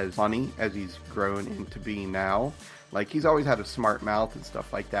as funny as he's grown into being now. Like, he's always had a smart mouth and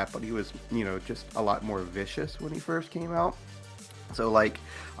stuff like that, but he was, you know, just a lot more vicious when he first came out. So, like,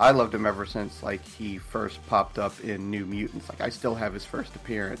 I loved him ever since, like, he first popped up in New Mutants. Like, I still have his first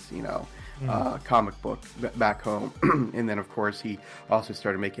appearance, you know, comic book back home. And then, of course, he also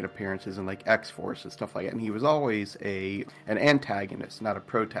started making appearances in, like, X-Force and stuff like that. And he was always an antagonist, not a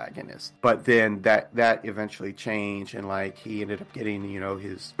protagonist. But then that eventually changed, and, like, he ended up getting, you know,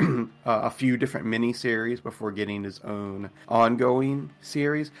 his a few different miniseries before getting his own ongoing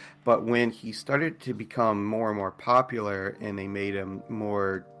series. But when he started to become more and more popular and they made him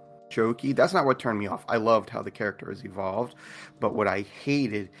more jokey, that's not what turned me off. I loved how the character has evolved. But what I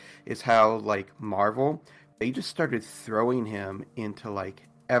hated is how, like, Marvel, they just started throwing him into, like,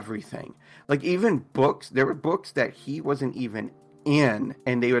 everything. Like, even books, there were books that he wasn't even in,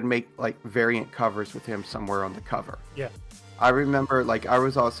 and they would make, like, variant covers with him somewhere on the cover. Yeah. I remember, like, I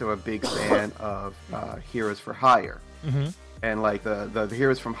was also a big fan of Heroes for Hire. And, like, the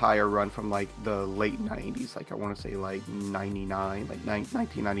Heroes from Hire run from, like, the late 90s. Like, I want to say, like, 99, like,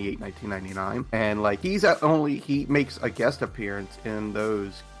 1998, 1999. And, like, he makes a guest appearance in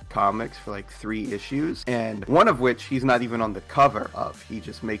those comics for, like, 3 issues. And one of which he's not even on the cover of. He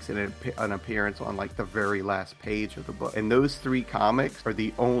just makes an appearance on, like, the very last page of the book. And those 3 comics are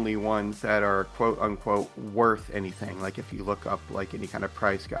the only ones that are, quote-unquote, worth anything. Like, if you look up, like, any kind of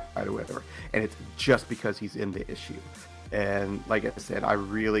price guide or whatever. And it's just because he's in the issue. And like I said, I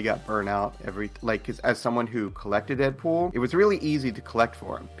really got burnt out cause as someone who collected Deadpool, it was really easy to collect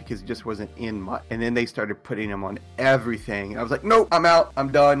for him because he just wasn't in much. And then they started putting him on everything. And I was like, nope, I'm out.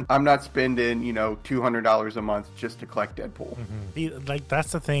 I'm done. I'm not spending, $200 a month just to collect Deadpool. Like,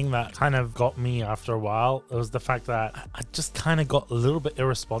 that's the thing that kind of got me after a while. It was the fact that I just kind of got a little bit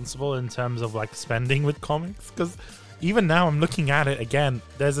irresponsible in terms of like spending with comics, because even now I'm looking at it again.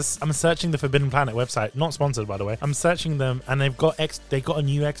 I'm searching the Forbidden Planet website, not sponsored by the way. I'm searching them and they've got a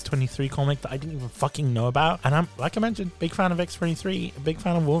new X-23 comic that I didn't even fucking know about. And I'm, like I mentioned, big fan of X-23, a big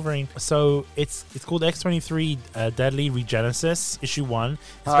fan of Wolverine. So it's called X-23 Deadly Regenesis issue 1.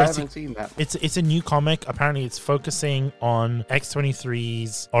 I haven't seen that. It's a new comic. Apparently it's focusing on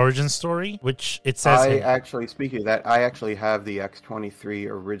X-23's origin story, which it says I actually have the X-23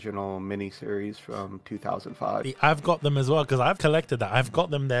 original miniseries from 2005. I've got them as well because I've collected that. I've got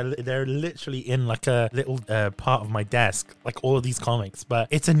them. They're literally in like a little part of my desk, like all of these comics. But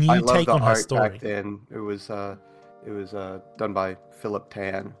it's a new take on her story. Back then, it was done by Philip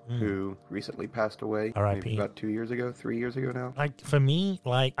Tan, who recently passed away. R.I.P. About 3 years ago now. Like, for me,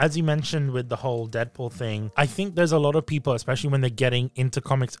 like, as you mentioned with the whole Deadpool thing, I think there's a lot of people, especially when they're getting into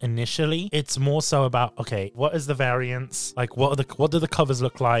comics initially, it's more so about, okay, what is the variance? Like, what do the covers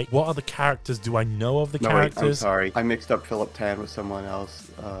look like? What are the characters? Do I know of the characters? Wait, I'm sorry. I mixed up Philip Tan with someone else.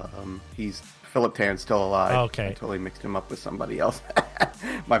 Philip Tan's still alive. Okay. I totally mixed him up with somebody else.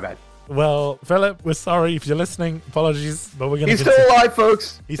 My bad. Well, Philip, we're sorry if you're listening. Apologies, but we're gonna. He's still alive,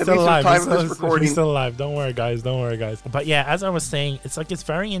 folks. He's still alive. He's still alive. Don't worry, guys. But yeah, as I was saying, it's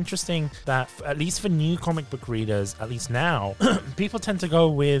very interesting that at least for new comic book readers, at least now, people tend to go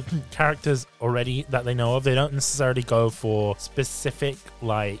with characters already that they know of. They don't necessarily go for specific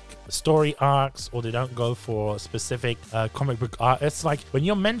like story arcs, or they don't go for specific comic book artists. Like when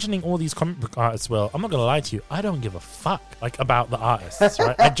you're mentioning all these comic book artists, well, I'm not gonna lie to you, I don't give a fuck like about the artists,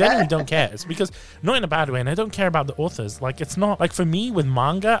 right? I genuinely don't care. It's because not in a bad way, and I don't care about the authors. Like, it's not like, for me with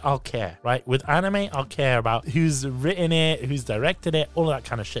manga, I'll care, right? With anime, I'll care about who's written it, who's directed it, all that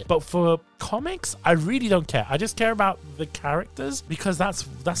kind of shit. But for comics, I really don't care. I just care about the characters, because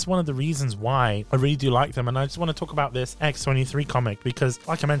that's one of the reasons why I really do like them. And I just want to talk about this X-23 comic because,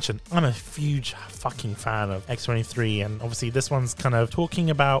 like I mentioned, I'm a huge fucking fan of X-23, and obviously this one's kind of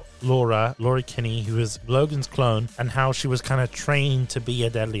talking about Laurie Kinney, who is Logan's clone, and how she was kind of trained to be a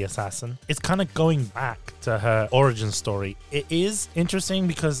deadly assassin. It's kind of going back to her origin story. It is interesting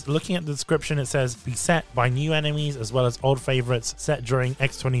because looking at the description, it says beset by new enemies as well as old favorites, set during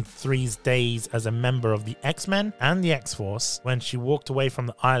X-23's days as a member of the X-Men and the X-Force when she walked away from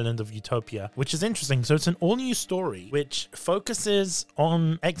the island of Utopia, which is interesting. So it's an all-new story which focuses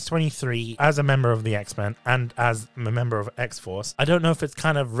on X-23 as a member of the X-Men and as a member of X-Force. I don't know if it's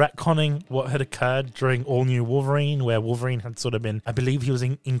kind of retconning what had occurred during All New Wolverine, where Wolverine had sort of been, I believe he was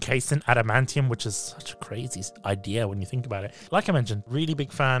encased in adamantium, which is such a crazy idea when you think about it. Like I mentioned, really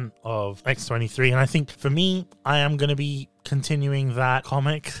big fan of X-23, and I think for me, I am going to be continuing that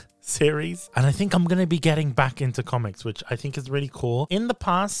comic series, and I think I'm going to be getting back into comics, which I think is really cool. In the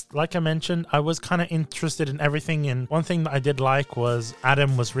past, like I mentioned, I was kind of interested in everything, and one thing that I did like was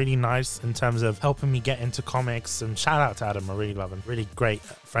Adam was really nice in terms of helping me get into comics, and shout out to Adam, I really love him, really great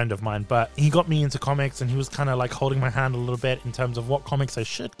friend of mine. But he got me into comics, and he was kind of like holding my hand a little bit in terms of what comics I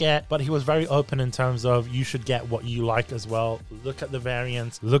should get, but he was very open in terms of you should get what you like as well. Look at the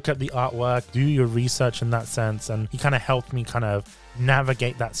variants, look at the artwork, do your research in that sense, and he kind of helped me kind of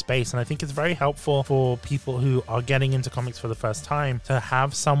navigate that space. And I think it's very helpful for people who are getting into comics for the first time to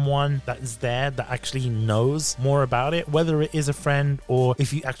have someone that is there that actually knows more about it, whether it is a friend or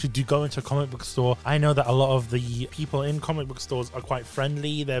if you actually do go into a comic book store. I know that a lot of the people in comic book stores are quite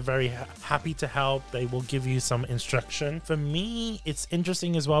friendly. They're very happy to help. They will give you some instruction. For me, it's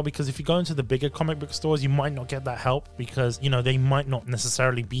interesting as well because if you go into the bigger comic book stores, you might not get that help because, you know, they might not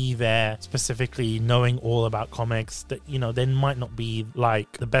necessarily be there specifically knowing all about comics. That, you know, they might not be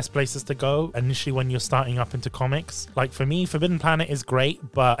like the best places to go initially when you're starting up into comics. Like for me, Forbidden Planet is great,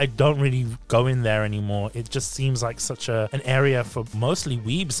 but I don't really go in there anymore. It just seems like such an area for mostly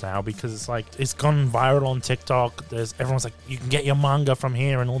weebs now because it's like it's gone viral on TikTok. Everyone's like, you can get your manga from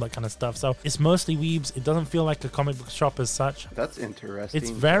here and all that kind of stuff. So it's mostly weebs. It doesn't feel like a comic book shop as such. That's interesting.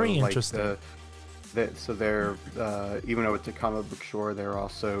 It's very interesting. So they're, even though it's a comic book store, they're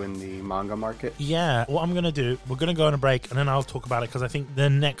also in the manga market? Yeah. What I'm going to do, we're going to go on a break and then I'll talk about it because I think the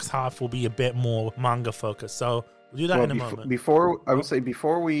next half will be a bit more manga focused. So We'll do that Well, in a moment. before I would say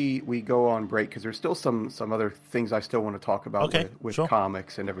before we go on break, because there's still some other things I still want to talk about Okay, with sure.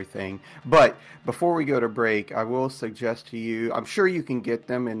 comics and everything. But before we go to break, I will suggest to you. I'm sure you can get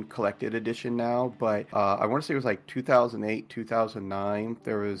them in collected edition now, but I want to say it was like 2008, 2009.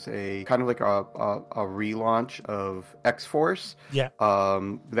 There was a kind of like a relaunch of X-Force. Yeah.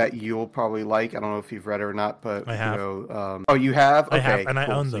 That you'll probably like. I don't know if you've read it or not, but I have. oh, you have? I Okay, have, and I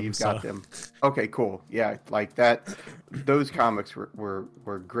cool. own So them, you've got them. Okay, cool. Yeah, like that. Those comics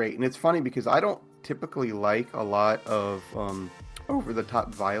were great, and it's funny because I don't typically like a lot of over the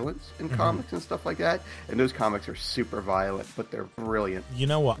top violence in comics and stuff like that. And those comics are super violent, but they're brilliant. You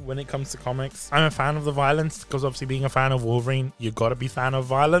know what? When it comes to comics, I'm a fan of the violence because obviously being a fan of Wolverine, you got to be fan of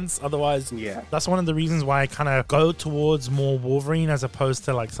violence. Otherwise, Yeah. that's one of the reasons why I kind of go towards more Wolverine as opposed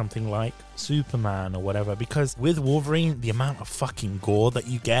to like something like Superman or whatever. Because with Wolverine, the amount of fucking gore that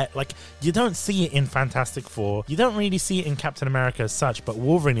you get, like you don't see it in Fantastic Four. You don't really see it in Captain America as such, but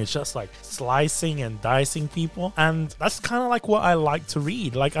Wolverine is just like slicing and dicing people. And that's kind of like what I like to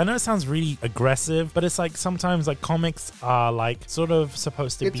read. Like I know it sounds really aggressive, but it's like sometimes like comics are like sort of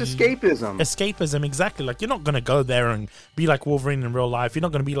supposed to be escapism, exactly. Like you're not gonna go there and be like Wolverine in real life. You're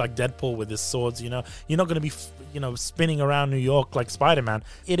not gonna be like Deadpool with his swords, you know. You're not gonna be spinning around New York like Spider-Man.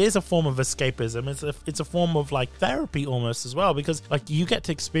 It is a form of escapism. It's a form of like therapy almost as well, because like you get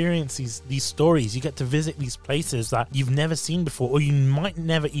to experience these stories. You get to visit these places that you've never seen before, or you might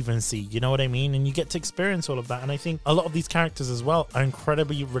never even see, you know what I mean? And you get to experience all of that. And I think a lot of these characters as well are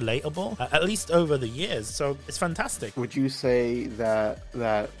incredibly relatable, at least over the years. So it's fantastic. Would you say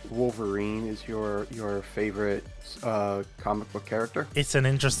that Wolverine is your favorite comic book character? It's an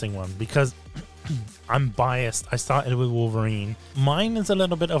interesting one because I'm biased. I started with Wolverine. Mine is a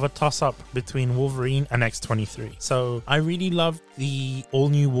little bit of a toss-up between Wolverine and X-23. So I really loved the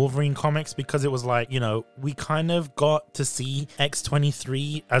all-new Wolverine comics because it was like, we kind of got to see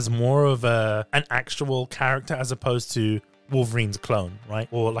X-23 as more of an actual character as opposed to Wolverine's clone, right?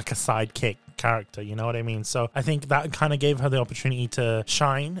 Or like a sidekick character, you know what I mean? So I think that kind of gave her the opportunity to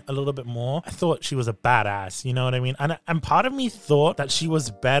shine a little bit more. I thought she was a badass, you know what I mean? And part of me thought that she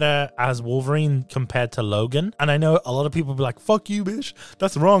was better as Wolverine compared to Logan. And I know a lot of people be like, fuck you, bitch.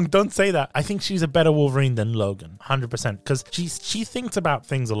 That's wrong. Don't say that. I think she's a better Wolverine than Logan, 100%. Because she thinks about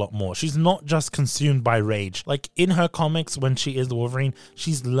things a lot more. She's not just consumed by rage. Like in her comics, when she is Wolverine,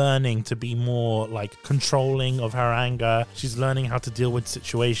 she's learning to be more like controlling of her anger. She's learning how to deal with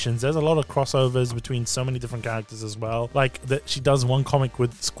situations. There's a lot of crossovers between so many different characters as well. Like that, she does one comic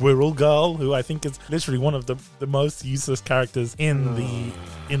with Squirrel Girl, who I think is literally one of the most useless characters in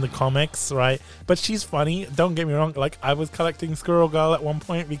the comics, right? But she's funny. Don't get me wrong. Like I was collecting Squirrel Girl at one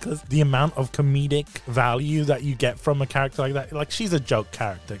point because the amount of comedic value that you get from a character like that, like she's a joke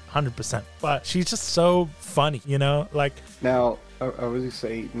character, 100%. But she's just so funny, Like now, I was gonna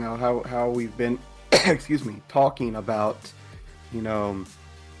say, how we've been, excuse me, talking about,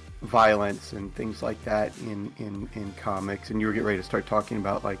 violence and things like that in comics, and you were getting ready to start talking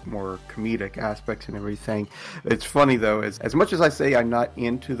about like more comedic aspects and everything. It's funny though, as much as I say I'm not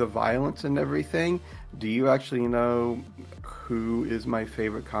into the violence and everything, do you actually know who is my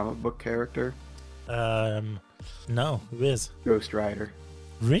favorite comic book character? No, who is? Ghost Rider.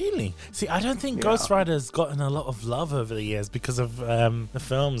 Really? See, I don't think Ghost Rider's gotten a lot of love over the years because of the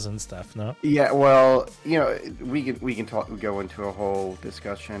films and stuff, no? Yeah, well, we can go into a whole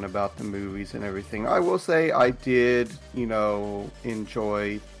discussion about the movies and everything. I will say I did,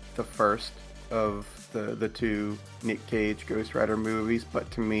 enjoy the first of the two Nick Cage Ghost Rider movies,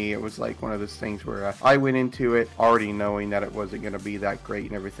 but to me it was like one of those things where I went into it already knowing that it wasn't going to be that great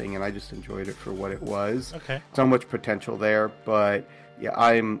and everything, and I just enjoyed it for what it was. Okay. So much potential there, but yeah,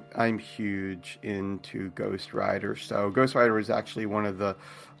 I'm huge into Ghost Rider. So Ghost Rider is actually one of the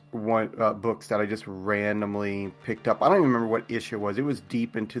books that I just randomly picked up. I don't even remember what issue it was. It was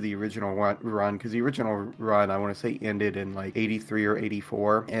deep into the original run, because the original run, I want to say, ended in like 83 or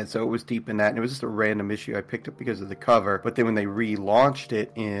 84. And so it was deep in that. And it was just a random issue I picked up because of the cover. But then when they relaunched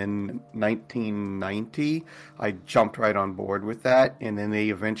it in 1990, I jumped right on board with that. And then they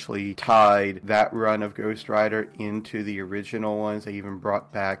eventually tied that run of Ghost Rider into the original ones. They even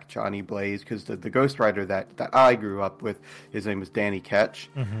brought back Johnny Blaze, because the Ghost Rider that I grew up with, his name was Danny Ketch.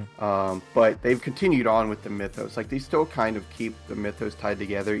 Mm-hmm. But they've continued on with the mythos. Like, they still kind of keep the mythos tied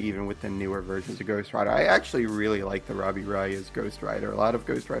together, even with the newer versions of Ghost Rider. I actually really like the Robbie Raya's Ghost Rider. A lot of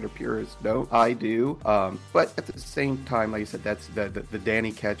Ghost Rider purists don't. I do. But at the same time, like I said, that's the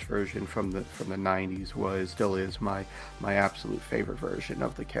Danny Ketch version from the 90s still is my absolute favorite version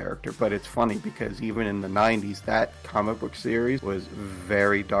of the character. But it's funny because even in the 90s, that comic book series was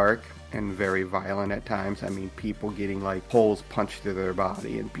very dark. and very violent at times. I mean, people getting like holes punched through their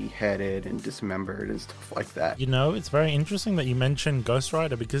body and beheaded and dismembered and stuff like that. You know, it's very interesting that you mentioned Ghost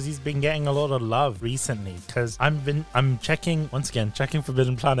Rider because he's been getting a lot of love recently. Because I'm checking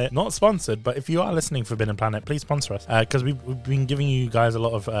Forbidden Planet, not sponsored, but if you are listening, Forbidden Planet, please sponsor us because we've been giving you guys a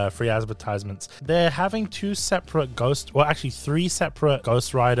lot of free advertisements. They're having three separate Ghost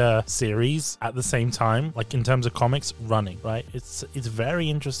Rider series at the same time, like in terms of comics running, right? It's very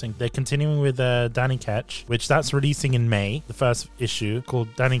interesting. They're continuing with Danny Ketch, which that's releasing in May, the first issue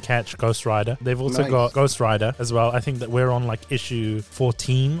called Danny Ketch Ghost Rider. They've also got Ghost Rider as well. I think that we're on like issue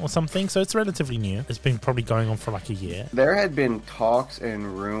 14 or something, so it's relatively new. It's been probably going on for like a year. There had been talks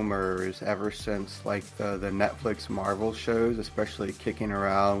and rumors ever since like the Netflix Marvel shows, especially kicking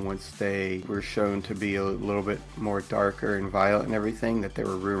around once they were shown to be a little bit more darker and violent and everything, that there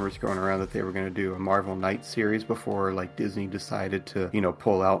were rumors going around that they were going to do a Marvel Knights series before like Disney decided to,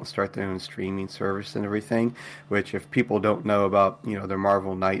 pull out and start their own streaming service and everything. Which, if people don't know about, their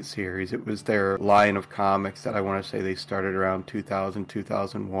Marvel Knights series, it was their line of comics that I want to say they started around 2000,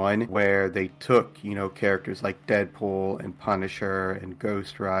 2001, where they took, characters like Deadpool and Punisher and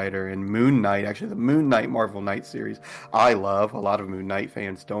Ghost Rider and Moon Knight. Actually, the Moon Knight Marvel Knights series, I love. A lot of Moon Knight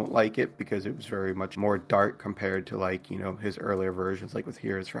fans don't like it because it was very much more dark compared to like, his earlier versions, like with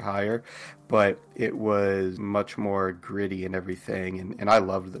Heroes for Hire. But it was much more gritty and everything, and I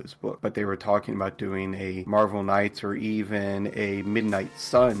loved those books. But they were talking about doing a Marvel Knights or even a Midnight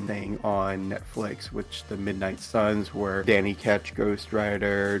Sun thing on Netflix, which the Midnight Suns were Danny Ketch, Ghost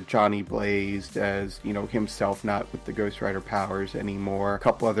Rider, Johnny Blaze as, himself not with the Ghost Rider powers anymore. A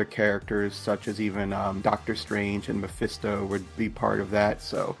couple other characters, such as even Doctor Strange and Mephisto would be part of that.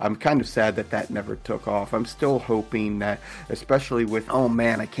 So I'm kind of sad that never took off. I'm still hoping that, especially with,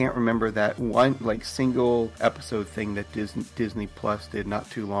 I can't remember that one like single episode thing that Disney Plus did not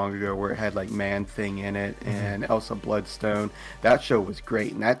too long ago where it had like Man-Thing in it and Elsa Bloodstone. That show was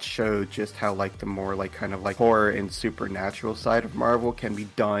great, and that showed just how like the more like kind of like horror and supernatural side of Marvel can be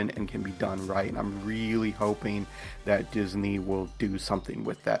done and can be done right. And I'm really hoping that Disney will do something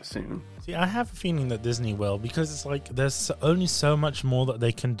with that soon. See, I have a feeling that Disney will, because it's like there's only so much more that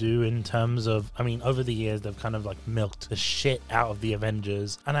they can do in terms of, over the years they've kind of like milked the shit out of the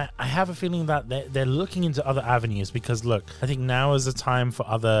Avengers, and I have a feeling that they're looking into other avenues, because look, I think now is the time for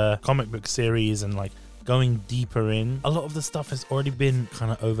other comic book series and like going deeper in. A lot of the stuff has already been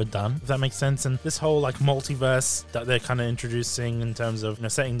kind of overdone, if that makes sense. And this whole like multiverse that they're kind of introducing in terms of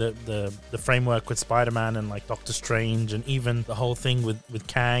setting the framework with Spider-Man and like Doctor Strange, and even the whole thing with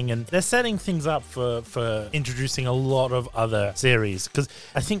Kang, and they're setting things up for introducing a lot of other series. Because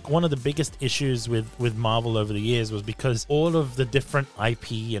I think one of the biggest issues with Marvel over the years was because all of the different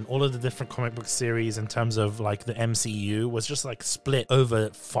IP and all of the different comic book series in terms of like the MCU was just like split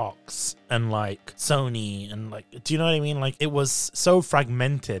over Fox and like Sony, and like, do you know what I mean? Like, it was so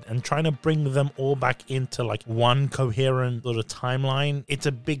fragmented, and trying to bring them all back into like one coherent sort of timeline, it's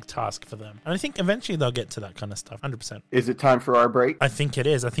a big task for them. And I think eventually they'll get to that kind of stuff. 100%. Is it time for our break? I think it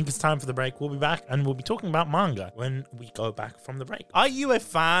is. I think it's time for the break. We'll be back, and we'll be talking about manga when we go back from the break. Are you a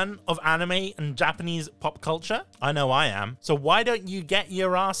fan of anime and Japanese pop culture? I know I am. So why don't you get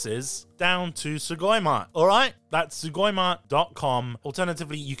your asses down to Sugoi Mart? All right, that's sugoimart.com.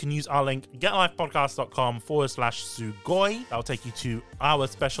 Alternatively, you can use our link, getlifepodcast.com/Sugoi. That'll take you to our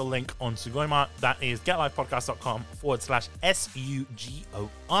special link on Sugoi Mart. That is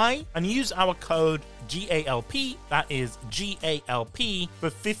getlifepodcast.com/SUGOI. And use our code GALP, that is GALP,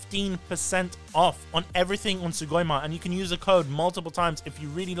 for 15% off on everything on Sugoi Mart. And you can use the code multiple times if you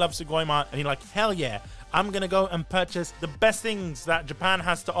really love Sugoi Mart and you're like, hell yeah, I'm gonna go and purchase the best things that Japan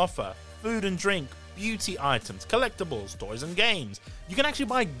has to offer: food and drink, beauty items, collectibles, toys and games. You can actually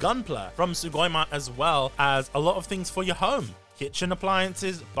buy Gunpla from Sugoi Mart, as well as a lot of things for your home: kitchen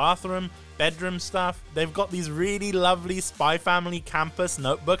appliances, bathroom, bedroom stuff. They've got these really lovely Spy Family campus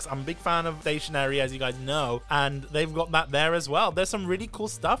notebooks. I'm a big fan of stationery, as you guys know, and they've got that there as well. There's some really cool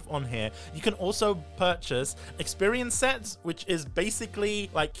stuff on here. You can also purchase experience sets, which is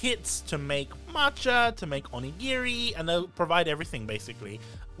basically like kits to make matcha, to make onigiri, and they'll provide everything basically.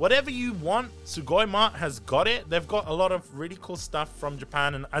 Whatever you want, Sugoi Mart has got it. They've got a lot of really cool stuff from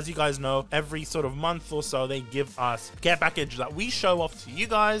Japan, and as you guys know, every sort of month or so they give us care package that we show off to you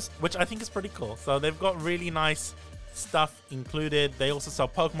guys, which I think is pretty cool. So they've got really nice stuff included. They also sell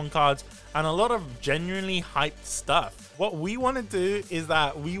Pokemon cards and a lot of genuinely hyped stuff. What we want to do is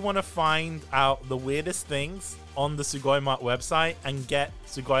that we want to find out the weirdest things on the Sugoi Mart website and get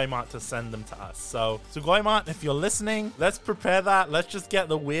Sugoi Mart to send them to us. So Sugoi Mart, if you're listening, let's prepare that. Let's just get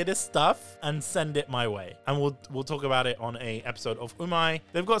the weirdest stuff and send it my way. And we'll talk about it on a episode of Umai.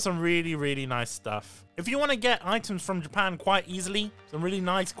 They've got some really, really nice stuff. If you want to get items from Japan quite easily, some really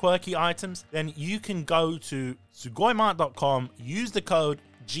nice quirky items, then you can go to sugoimart.com, use the code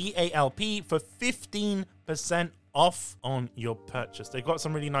GALP for 15% off on your purchase. They've got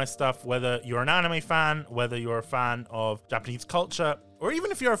some really nice stuff, whether you're an anime fan, whether you're a fan of Japanese culture, or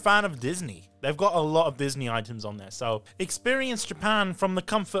even if you're a fan of Disney. They've got a lot of Disney items on there. So experience Japan from the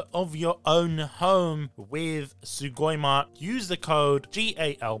comfort of your own home with Sugoi Mart. Use the code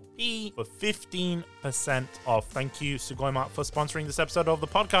GALP for 15% off. Thank you, Sugoi Mart, for sponsoring this episode of the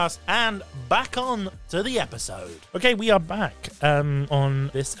podcast. And back on to the episode. Okay, we are back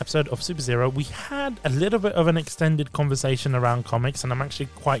on this episode of Super Zero. We had a little bit of an extended conversation around comics, and I'm actually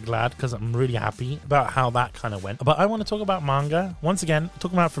quite glad because I'm really happy about how that kind of went. But I want to talk about manga. Once again,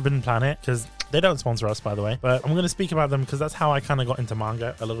 talking about Forbidden Planet, because they don't sponsor us, by the way, but I'm going to speak about them because that's how I kind of got into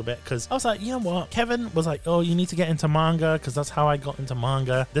manga a little bit. Because I was like, you know what? Kevin was like, oh, you need to get into manga because that's how I got into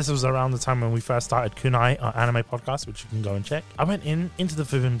manga. This was around the time when we first started Kunai, our anime podcast, which you can go and check. I went into the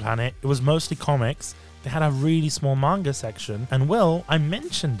Forbidden Planet. It was mostly comics. They had a really small manga section. And Will, I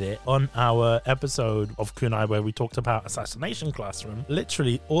mentioned it on our episode of Kunai where we talked about Assassination Classroom.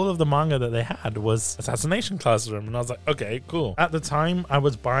 Literally, all of the manga that they had was Assassination Classroom. And I was like, okay, cool. At the time, I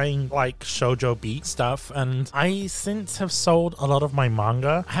was buying like Shoujo Beat stuff. And I since have sold a lot of my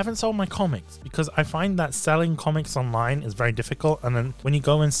manga. I haven't sold my comics because I find that selling comics online is very difficult. And then when you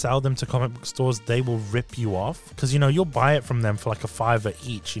go and sell them to comic book stores, they will rip you off. Because, you know, you'll buy it from them for like a $5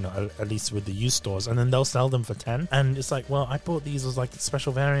 each, you know, at least with the used stores. And then they'll sell them for 10, and it's like, well, I bought these as like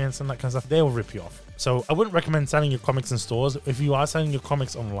special variants and that kind of stuff. They'll rip you off. So I wouldn't recommend selling your comics in stores. If you are selling your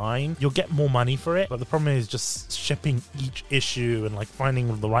comics online, you'll get more money for it, but the problem is just shipping each issue and like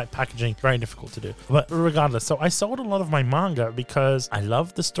finding the right packaging. Very difficult to do. But regardless, so I sold a lot of my manga because I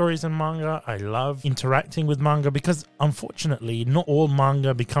love the stories in manga. I love interacting with manga because unfortunately not all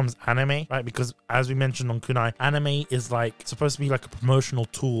manga becomes anime, right? Because as we mentioned on Kunai, anime is like supposed to be like a promotional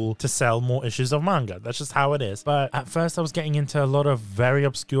tool to sell more issues of manga. That's just how it is. But at first I was getting into a lot of very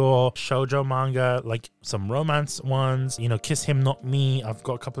obscure shoujo manga, like some romance ones, you know, Kiss Him Not Me. I've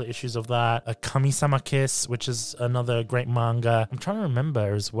got a couple of issues of that. A Kami-sama Kiss, which is another great manga. I'm trying to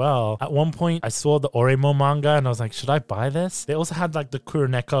remember as well. At one point I saw the Oremo manga and I was like, should I buy this? They also had like the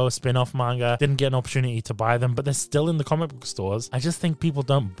Kuroneko spin-off manga. Didn't get an opportunity to buy them, but they're still in the comic book stores. I just think people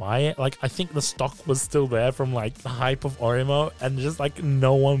don't buy it. Like, I think the stock was still there from like the hype of Oremo, and just like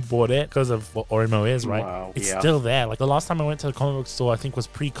no one bought it because of what Oremo is, right? Wow. It's still there. Like the last time I went to the comic book store, I think was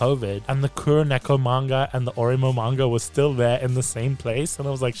pre-COVID, and the Kuroneko manga and the Oremo manga was still there in the same place. And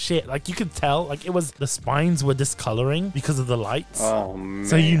I was like, shit, like you could tell, like it was, the spines were discoloring because of the lights. Oh man.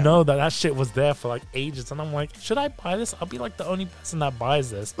 So you know that shit was there for like ages. And I'm like, should I buy this? I'll be like the only person that buys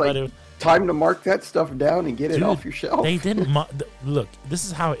this. Like, but time to mark that stuff down and get it dude, off your shelf. They didn't look, this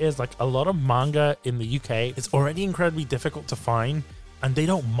is how it is. Like a lot of manga in the UK, it's already incredibly difficult to find, and they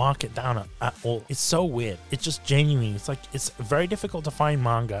don't mark it down at all. It's so weird. It's just genuine. It's like, it's very difficult to find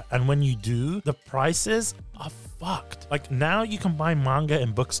manga. And when you do, the prices are fucked. Like now you can buy manga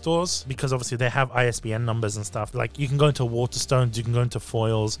in bookstores because obviously they have ISBN numbers and stuff. Like you can go into Waterstones, you can go into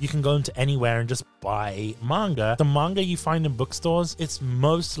Foils, you can go into anywhere and just buy manga. The manga you find in bookstores, it's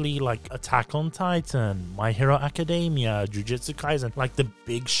mostly like Attack on Titan, My Hero Academia, Jujutsu Kaisen, like the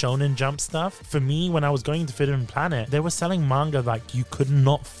big Shonen Jump stuff. For me, when I was going to Forbidden Planet, they were selling manga like you could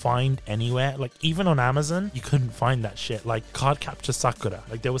not find anywhere. Like even on Amazon, you couldn't find that shit. Like Card Capture Sakura,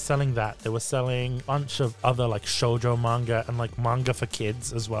 like they were selling that. They were selling a bunch of other like shoujo manga and like manga for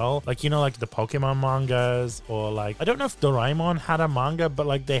kids as well. Like, you know, like the Pokemon mangas, or like, I don't know if Doraemon had a manga, but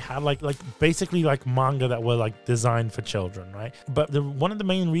like they had like basically like manga that were like designed for children, right? But one of the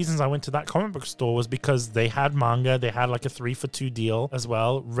main reasons I went to that comic book store was because they had manga. They had like a 3-for-2 deal as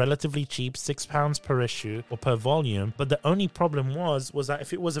well, relatively cheap, £6 per issue or per volume. But the only problem was that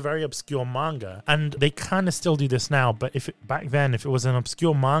if it was a very obscure manga, and they kind of still do this now, but back then if it was an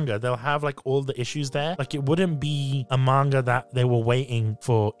obscure manga, they'll have like all the issues there. Like it wouldn't be a manga that they were waiting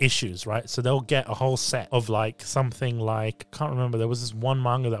for issues, right? So they'll get a whole set of like something like, I can't remember, there was this one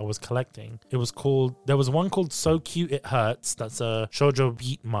manga that I was collecting. There was one called So Cute It Hurts, that's a shoujo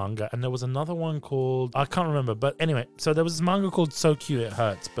beat manga, and there was another one called, I can't remember, but anyway, so there was this manga called So Cute It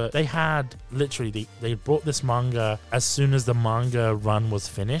Hurts, but they had literally, they brought this manga as soon as the manga run was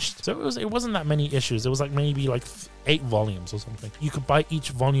finished. So it wasn't that many issues. It was like maybe like 8 volumes or something. You could buy each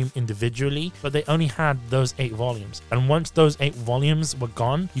volume individually, but they only had those 8 volumes. And once those 8 volumes were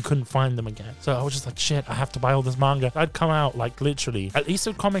gone, you couldn't find them again. So I was just like, shit, I have to buy all this manga. I'd come out like literally, at least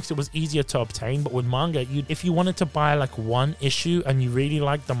with comics, it was easier to obtain, but with manga, if you wanted to buy like one issue and you really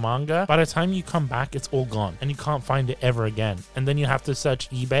liked the manga, by the time you come back, it's all gone and you can't find it ever again. And then you have to search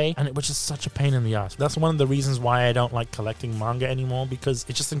eBay, and it was just such a pain in the ass. That's one of the reasons why I don't like collecting manga anymore, because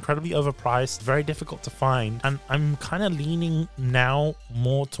it's just incredibly overpriced, very difficult to find. And I'm kind of leaning now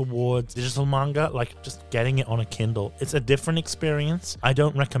more towards digital manga, like just getting it on a Kindle. It's a different experience. I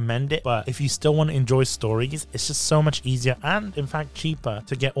don't recommend it, but if you still want to enjoy stories, it's just so much easier and in fact cheaper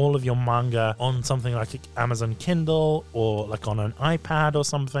to get all of your manga on something like Amazon Kindle or like on an iPad or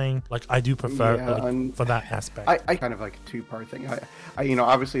something. Like I do prefer for that aspect. I kind of like a two-part thing. I you know,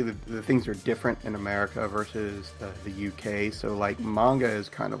 obviously the things are different in America versus the UK. So like manga is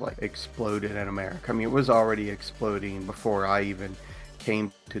kind of like exploded in America. I mean, it was already exploding before I even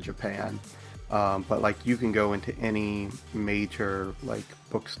came to Japan. But like you can go into any major like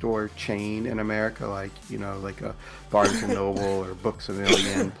bookstore chain in America, like, you know, like a Barnes and Noble or Books A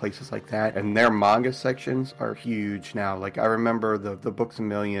Million, places like that, and their manga sections are huge now. Like I remember the Books A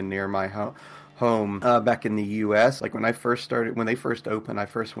Million near my home back in the US, like when they first opened, I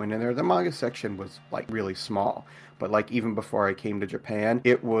first went in there, the manga section was like really small. But like even before I came to Japan,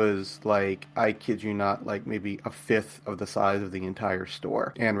 it was like, I kid you not, like maybe a fifth of the size of the entire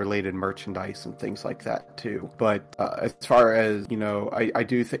store, and related merchandise and things like that too. But as far as, you know, I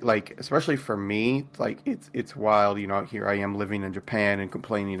do think, like, especially for me, like it's wild, you know, here I am living in Japan and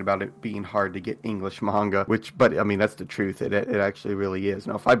complaining about it being hard to get English manga, but I mean, that's the truth. It actually really is.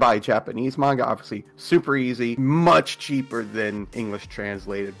 Now, if I buy Japanese manga, obviously super easy, much cheaper than English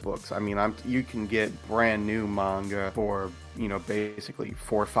translated books. I mean, you can get brand new manga for, you know, basically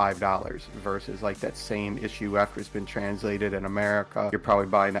 $4 or $5 versus like that same issue after it's been translated in America, you're probably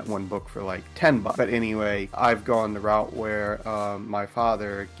buying that one book for like $10. But anyway, I've gone the route where my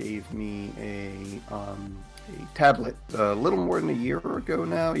father gave me a tablet a little more than a year ago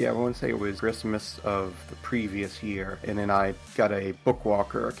now. Yeah, I want to say it was Christmas of the previous year. And then I got a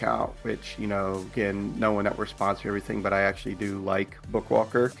Bookwalker account, which, you know, again, no one that we're sponsored everything, but I actually do like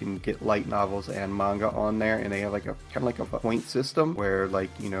Bookwalker. You can get light novels and manga on there, and they have like a kind of like a point system where, like,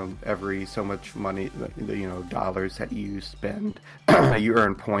 you know, every so much money, you know, dollars that you spend, you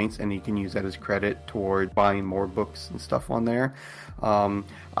earn points, and you can use that as credit toward buying more books and stuff on there.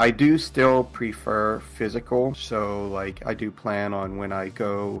 I do still prefer physical, so like I do plan on when I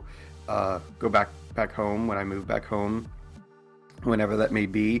go back home, when I move back home, whenever that may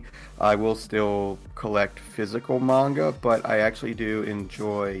be, I will still collect physical manga, but I actually do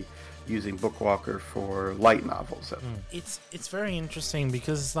enjoy using Bookwalker for light novels. It's very interesting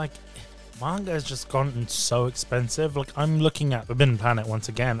because it's like manga has just gotten so expensive. Like I'm looking at Forbidden Planet once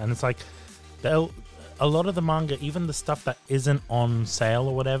again, and it's like a lot of the manga, even the stuff that isn't on sale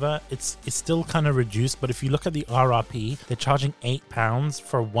or whatever, it's still kind of reduced. But if you look at the RRP, they're charging £8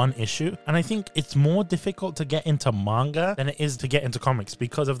 for one issue. And I think it's more difficult to get into manga than it is to get into comics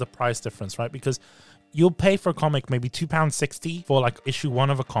because of the price difference, right? Because you'll pay for a comic maybe £2.60 for like issue 1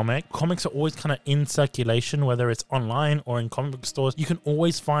 of a comic. Comics are always kind of in circulation, whether it's online or in comic book stores. You can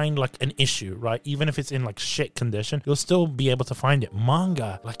always find like an issue, right? Even if it's in like shit condition, you'll still be able to find it.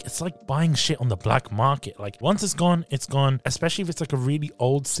 Manga, like it's like buying shit on the black market. Like once it's gone, especially if it's like a really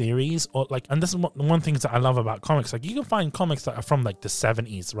old series or like, and this is one thing that I love about comics. Like you can find comics that are from like the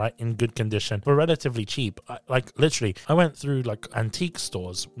 70s, right? In good condition for relatively cheap. Like literally, I went through like antique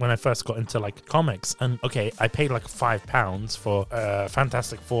stores when I first got into like comics. And okay, I paid like £5 for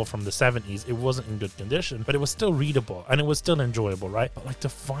Fantastic Four from the 70s. It wasn't in good condition, but it was still readable and it was still enjoyable, right? But like to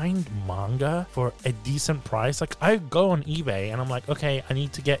find manga for a decent price, like I go on eBay and I'm like, okay, I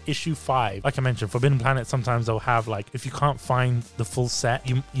need to get issue 5. Like I mentioned, Forbidden Planet, sometimes they'll have like, if you can't find the full set,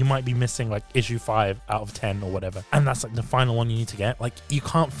 you might be missing like issue 5 out of 10 or whatever. And that's like the final one you need to get. Like you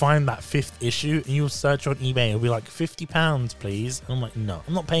can't find that 5th issue and you'll search on eBay, it'll be like £50, please. And I'm like, no,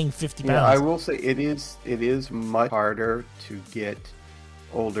 I'm not paying £50. Yeah, I will say it is much harder to get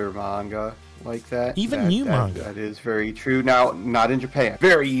older manga like that. Even new manga. That is very true. Now, not in Japan.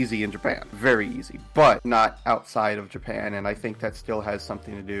 Very easy in Japan. Very easy. But not outside of Japan. And I think that still has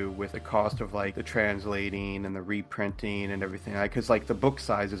something to do with the cost of like the translating and the reprinting and everything. Because like the book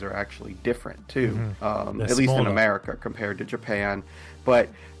sizes are actually different too. Mm-hmm. At least in America compared to Japan. But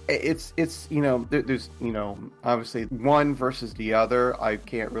it's you know, there's, you know, obviously one versus the other. I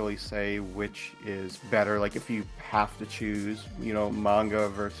can't really say which is better. Like if you have to choose, you know, manga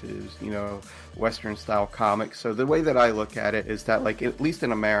versus, you know, Western style comics. So the way that I look at it is that, like, at least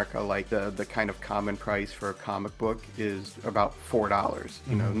in America, like the kind of common price for a comic book is about $4,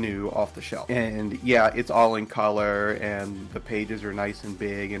 you know, new off the shelf. And yeah, it's all in color and the pages are nice and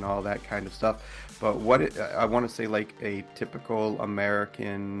big and all that kind of stuff. But I want to say, like, a typical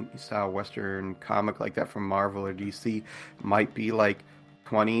American style Western comic like that from Marvel or DC might be like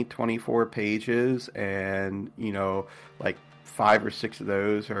 24 pages, and, you know, like 5 or 6 of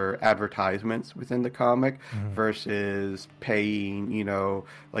those are advertisements within the comic, versus paying, you know,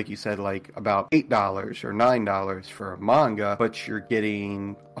 like you said, like about $8 or $9 for a manga, but you're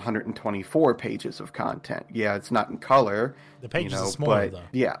getting 124 pages of content. Yeah, it's not in color. The pages, you know, are smaller, but though.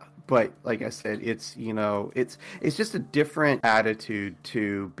 yeah. But like I said, it's, you know, it's just a different attitude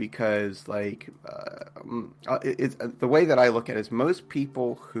too, because like it's the way that I look at it is most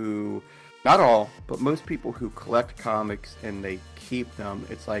people who, not all, but most people who collect comics and they keep them,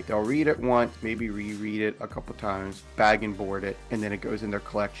 it's like they'll read it once, maybe reread it a couple times, bag and board it, and then it goes in their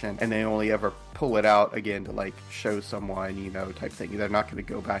collection, and they only ever pull it out again to like show someone, you know, type thing. They're not going to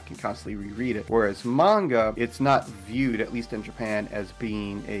go back and constantly reread it. Whereas manga, it's not viewed, at least in Japan, as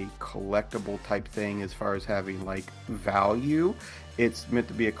being a collectible type thing as far as having like value. It's meant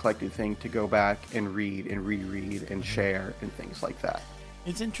to be a collected thing to go back and read and reread and share and things like that.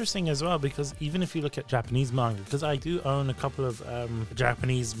 It's interesting as well, because even if you look at Japanese manga, because I do own a couple of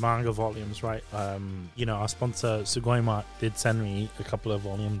Japanese manga volumes, right? You know, our sponsor Sugoima did send me a couple of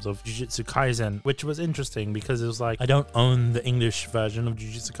volumes of Jujutsu Kaisen, which was interesting because it was like, I don't own the English version of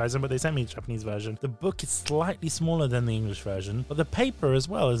Jujutsu Kaisen, but they sent me the Japanese version. The book is slightly smaller than the English version, but the paper as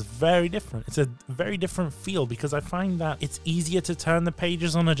well is very different. It's a very different feel, because I find that it's easier to turn the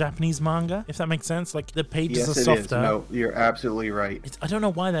pages on a Japanese manga, if that makes sense. Like, the pages are softer. Yes, it is. No, you're absolutely right. I don't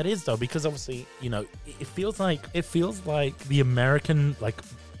know why that is, though, because obviously, you know, it feels like the American, like,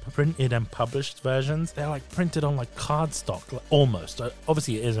 printed and published versions, they're like printed on like cardstock, like, almost.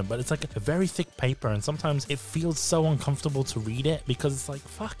 Obviously it isn't, but it's like a very thick paper, and sometimes it feels so uncomfortable to read it, because it's like,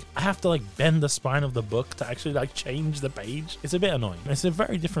 fuck, I have to like bend the spine of the book to actually like change the page. It's a bit annoying. It's a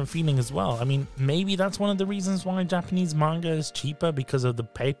very different feeling as well. I mean, maybe that's one of the reasons why Japanese manga is cheaper, because of the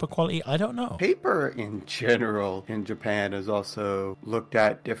paper quality. I don't know. Paper in general in Japan is also looked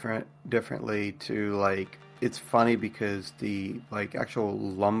at differently to, like, it's funny because the like actual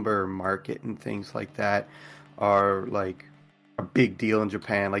lumber market and things like that are like a big deal in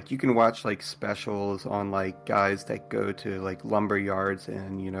Japan. Like, you can watch like specials on like guys that go to like lumber yards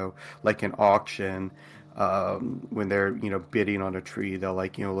and, you know, like an auction, when they're, you know, bidding on a tree, they'll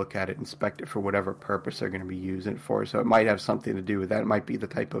like, you know, look at it, inspect it for whatever purpose they're going to be using it for. So it might have something to do with that. It might be the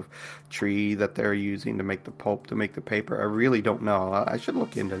type of tree that they're using to make the pulp, to make the paper. I really don't know. I should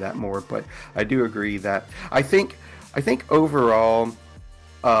look into that more, but I do agree that I think overall,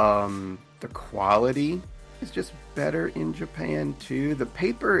 the quality is just better in Japan too. The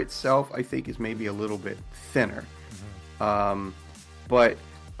paper itself, I think, is maybe a little bit thinner, but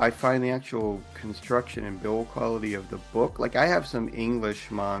I find the actual construction and build quality of the book, like, I have some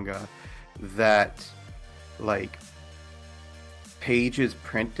English manga that, like, pages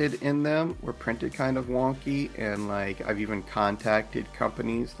printed in them were printed kind of wonky, and like I've even contacted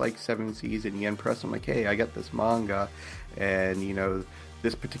companies like Seven Seas and Yen Press. I'm like, hey, I got this manga, and, you know,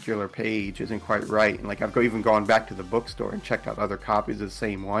 this particular page isn't quite right. And like, I've even gone back to the bookstore and checked out other copies of the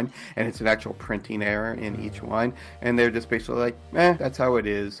same one, and it's an actual printing error in each one. And they're just basically like, that's how it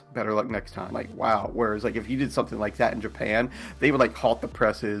is. Better luck next time. Like, wow. Whereas like if you did something like that in Japan, they would like halt the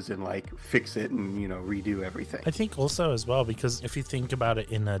presses and like fix it and, you know, redo everything. I think also as well, because if you think about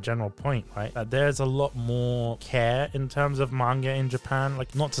it in a general point, right, there's a lot more care in terms of manga in Japan.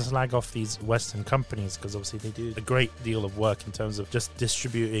 Like, not to slag off these Western companies, because obviously they do a great deal of work in terms of just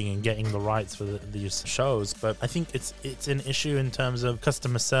distributing and getting the rights for these shows, but I think it's an issue in terms of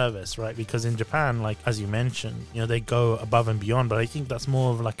customer service, right? Because in Japan, like, as you mentioned, you know, they go above and beyond, but I think that's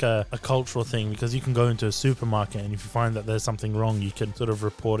more of like a cultural thing, because you can go into a supermarket, and if you find that there's something wrong, you can sort of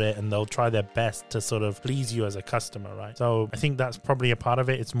report it, and they'll try their best to sort of please you as a customer, right? So I think that's probably a part of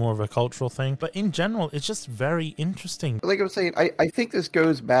it. It's more of a cultural thing, but in general, it's just very interesting. Like I was saying, I think this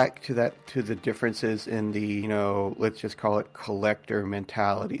goes back to the differences in the, you know, let's just call it collector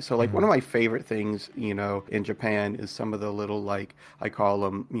mentality. So like one of my favorite things, you know, in Japan is some of the little, like, I call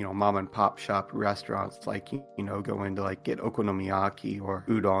them, you know, mom and pop shop restaurants, like, you know, go in to like get okonomiyaki or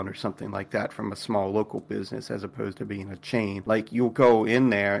udon or something like that from a small local business, as opposed to being a chain. Like, you'll go in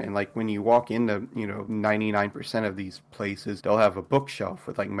there, and like when you walk into, you know, 99% of these places, they'll have a bookshelf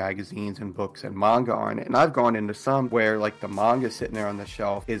with like magazines and books and manga on it. And I've gone into some where like the manga sitting there on the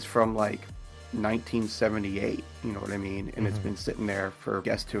shelf is from like 1978, you know what I mean? And it's been sitting there for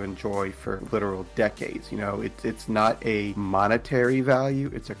guests to enjoy for literal decades. You know, it's not a monetary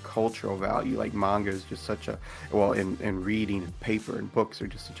value, it's a cultural value. Like manga is just such a, well, in reading and paper and books are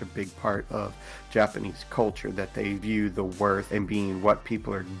just such a big part of Japanese culture that they view the worth and being what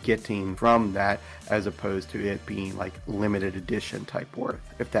people are getting from that, as opposed to it being like limited edition type worth,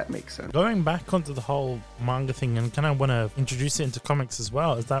 if that makes sense. Going back onto the whole manga thing, and kind of want to introduce it into comics as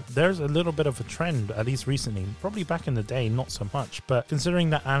well, is that there's a little bit of a trend, at least recently, probably back in the day not so much, but considering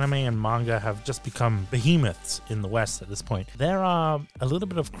that anime and manga have just become behemoths in the West at this point, there are a little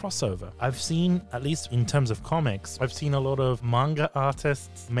bit of crossover. I've seen, at least in terms of comics, I've seen a lot of manga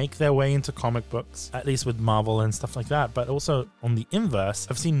artists make their way into comic books, at least with Marvel and stuff like that, but also on the inverse,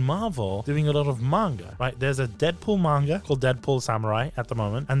 I've seen Marvel doing a lot of manga, right? There's a Deadpool manga called Deadpool Samurai at the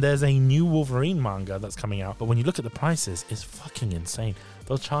moment, and there's a new Wolverine manga that's coming out, but when you look at the prices, it's fucking insane.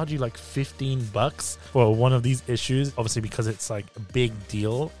 They'll charge you like $15 for one of these issues, obviously because it's like a big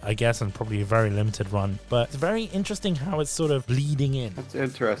deal, I guess, and probably a very limited run. But it's very interesting how it's sort of bleeding in. That's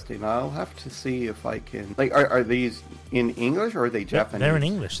interesting. I'll have to see if I can. Like, are these in English or are they Japanese? They're in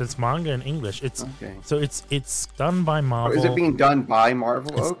English. It's manga in English. It's okay. So it's done by Marvel. Is it being done by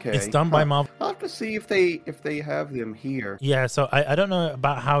Marvel? Okay, it's done by Marvel. I'll have to see if they have them here. Yeah, so I don't know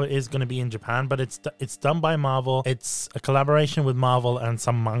about how it is going to be in Japan, but it's done by Marvel. It's a collaboration with Marvel and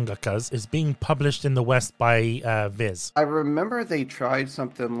some mangakas. It's being published in the West by Viz. I remember they tried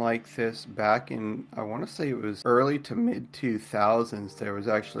something like this back in, I want to say it was early to mid 2000s. There was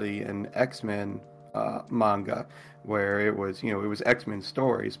actually an X-Men manga where it was, it was X-Men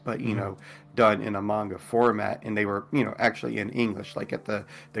stories, but, done in a manga format, and they were, actually in English. Like at the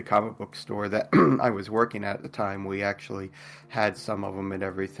comic book store that I was working at the time, we actually had some of them and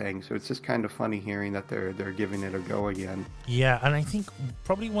everything. So it's just kind of funny hearing that they're giving it a go again. Yeah, and I think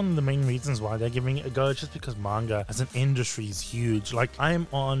probably one of the main reasons why they're giving it a go is just because manga as an industry is huge. Like I'm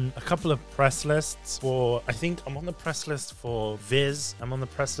on a couple of press lists for, I think I'm on the press list for Viz, I'm on the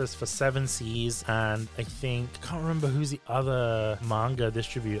press list for Seven Seas, and I can't remember who's the other manga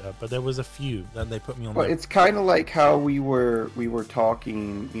distributor, but there was a few that they put me on. Well, it's kind of like how we were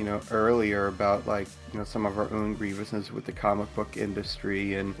talking, earlier about like, some of our own grievances with the comic book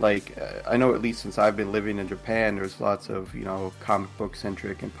industry, and like I know at least since I've been living in Japan, there's lots of comic book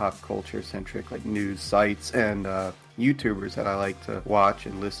centric and pop culture centric like news sites and YouTubers that I like to watch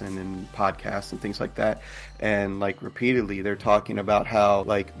and listen, and podcasts and things like that. And like repeatedly they're talking about how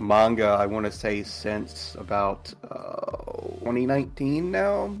like manga, I want to say since about 2019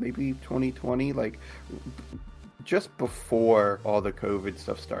 now, maybe 2020, like just before all the COVID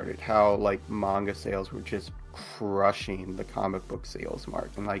stuff started, how like manga sales were just crushing the comic book sales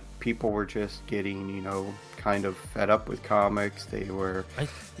mark, and like people were just getting kind of fed up with comics. They were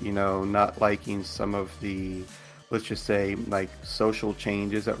not liking some of the, let's just say, like social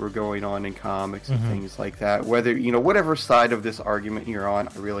changes that were going on in comics and things like that. Whether, whatever side of this argument you're on,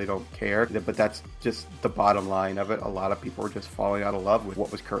 I really don't care. But that's just the bottom line of it. A lot of people were just falling out of love with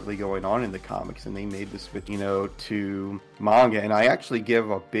what was currently going on in the comics, and they made the switch, to manga. And I actually give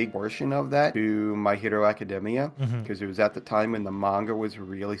a big portion of that to My Hero Academia, because it was at the time when the manga was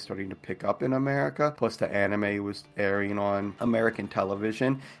really starting to pick up in America. Plus the anime was airing on American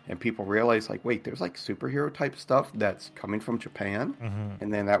television, and people realized like, wait, there's like superhero type stuff that's coming from Japan.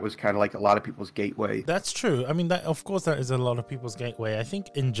 And then that was kind of like a lot of people's gateway. That's true. I mean, that of course that is a lot of people's gateway. I think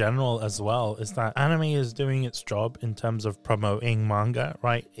in general as well is that anime is doing its job in terms of promoting manga,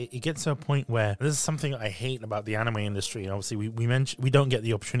 right? It gets to a point where this is something I hate about the anime industry. And obviously we don't get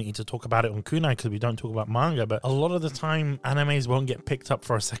the opportunity to talk about it on Kunai because we don't talk about manga, but a lot of the time animes won't get picked up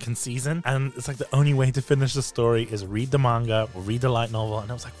for a second season, and it's like the only way to finish the story is read the manga or read the light novel.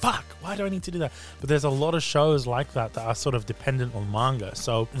 And I was like, fuck, why do I need to do that? But there's a lot of shows like that are sort of dependent on manga.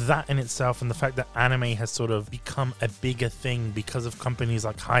 So that in itself, and the fact that anime has sort of become a bigger thing because of companies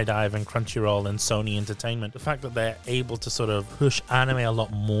like High Dive and Crunchyroll and Sony Entertainment, the fact that they're able to sort of push anime a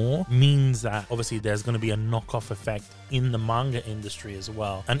lot more means that obviously there's going to be a knockoff effect in the manga industry as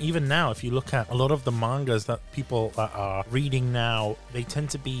well. And even now, if you look at a lot of the mangas that people are reading now, they tend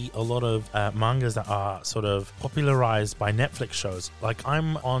to be a lot of mangas that are sort of popularized by Netflix shows. Like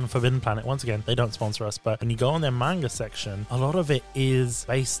I'm on Forbidden Planet, once again, they don't sponsor us, but when you go on their manga section, a lot of it is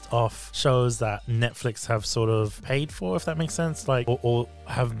based off shows that Netflix have sort of paid for, if that makes sense, like or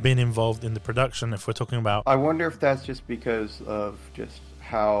have been involved in the production, if we're talking about. I wonder if that's just because of just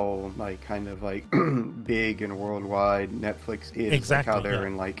how like kind of like big and worldwide Netflix is. Exactly, like how they're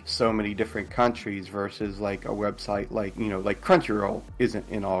in like so many different countries versus like a website like, you know, like Crunchyroll isn't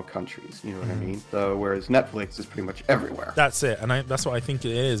in all countries, you know what I mean? So whereas Netflix is pretty much everywhere. That's it. And that's what I think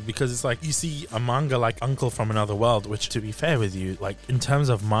it is, because it's like you see a manga like Uncle from Another World, which, to be fair with you, like in terms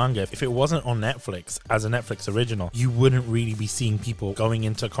of manga, if it wasn't on Netflix as a Netflix original, you wouldn't really be seeing people going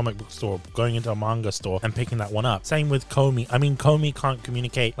into a comic book store, going into a manga store and picking that one up. Same with Komi. I mean, Komi can't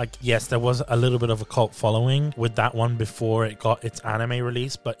communicate. Like, yes, there was a little bit of a cult following with that one before it got its anime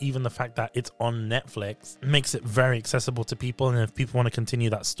release, but even the fact that it's on Netflix makes it very accessible to people. And if people want to continue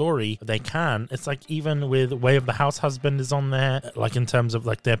that story, they can. It's like even with Way of the House Husband is on there, like in terms of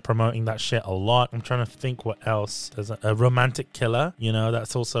like they're promoting that shit a lot. I'm trying to think what else. There's a Romantic Killer, you know,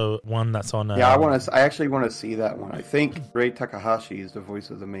 that's also one that's on. Yeah, I actually want to see that one. I think Ray Takahashi is the voice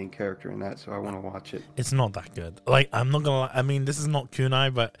of the main character in that, so I want to watch it. It's not that good. Like, I'm not gonna lie. I mean, this is not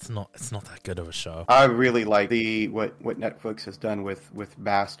kunai, but it's not that good of a show. I really like what Netflix has done with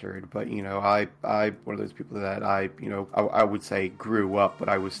Bastard, but you know, I one of those people that I would say grew up, but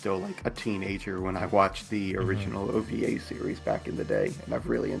I was still like a teenager when I watched the original OVA series back in the day, and I've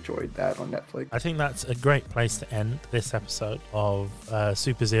really enjoyed that on Netflix. I think that's a great place to end this episode of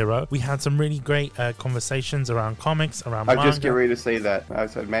Super Zero. We had some really great conversations around comics, around manga. I just get ready to say that. I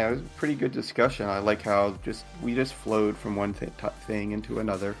said, man, it was a pretty good discussion. I like how we just flowed from one thing into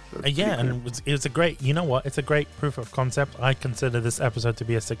another. So yeah, cool. And it was a great, you know what? It's a great proof of concept. I consider this episode to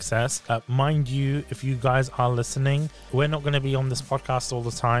be a success. Mind you, if you guys are listening, we're not going to be on this podcast all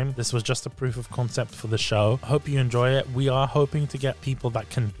the time. This was just a proof of concept for the show. I hope you enjoy it. We are hoping to get people that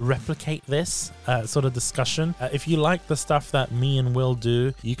can replicate this sort of discussion. If you like the stuff that me and Will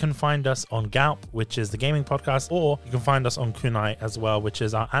do, you can find us on Galp, which is the gaming podcast, or you can find us on Kunai as well, which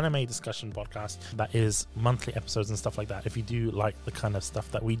is our anime discussion podcast that is monthly episodes and stuff like that. If you do like the kind of stuff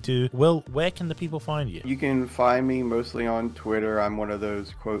that we do, Will, where can the people find you? You can find me mostly on Twitter. I'm one of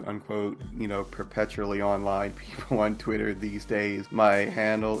those quote unquote, you know, perpetually online people on Twitter these days. My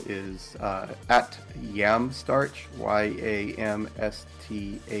handle is at Yamstarch,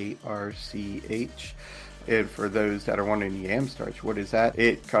 YAMSTARCH. And for those that are wondering, Yamstarch, what is that?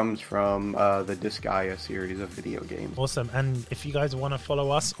 It comes from the Disgaea series of video games. Awesome. And if you guys want to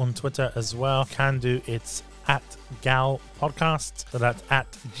follow us on Twitter as well, can do. It's at Gal Podcasts. So that's at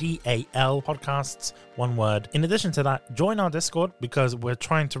GAL Podcasts, one word. In addition to that, join our Discord because we're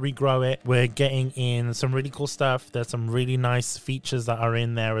trying to regrow it. We're getting in some really cool stuff. There's some really nice features that are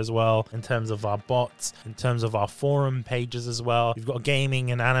in there as well in terms of our bots, in terms of our forum pages as well. We've got a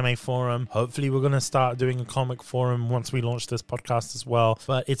gaming and anime forum. Hopefully we're going to start doing a comic forum once we launch this podcast as well.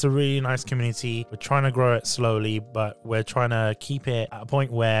 But it's a really nice community. We're trying to grow it slowly, but we're trying to keep it at a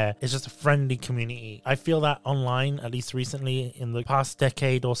point where it's just a friendly community. I feel that online, at least recently in the past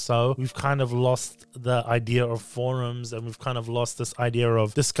decade or so, we've kind of lost the idea of forums, and we've kind of lost this idea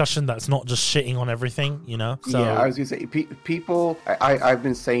of discussion that's not just shitting on everything, you know? So, yeah, I was gonna say, people, I've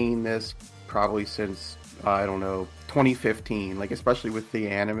been saying this probably since, I don't know, 2015, like especially with the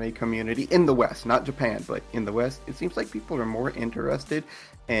anime community in the West, not Japan, but in the West, it seems like people are more interested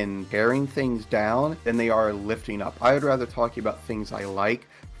in tearing things down than they are lifting up. I would rather talk about things I like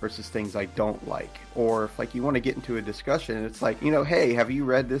versus things I don't like. Or if like you want to get into a discussion, it's like, you know, hey, have you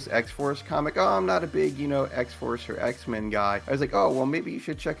read this X-Force comic? Oh, I'm not a big, you know, X-Force or X-Men guy. I was like, oh, well, maybe you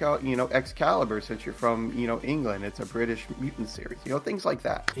should check out, you know, Excalibur since you're from, you know, England. It's a British mutant series, you know, things like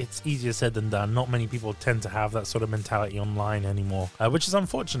that. It's easier said than done. Not many people tend to have that sort of mentality online anymore, which is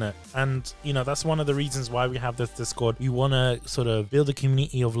unfortunate. And, you know, that's one of the reasons why we have this Discord. We want to sort of build a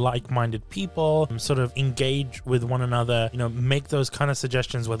community of like-minded people, sort of engage with one another, you know, make those kind of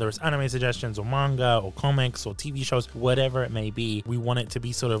suggestions, whether it's anime suggestions or manga or comics or TV shows, whatever it may be. We want it to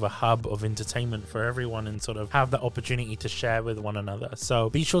be sort of a hub of entertainment for everyone and sort of have the opportunity to share with one another. So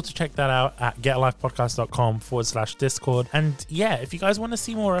be sure to check that out at getalifepodcast.com/Discord. And yeah, if you guys want to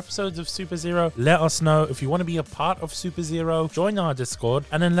see more episodes of Super Zero, let us know. If you want to be a part of Super Zero, join our Discord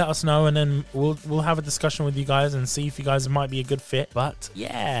and then let us know, and then we'll have a discussion with you guys and see if you guys might be a good fit. But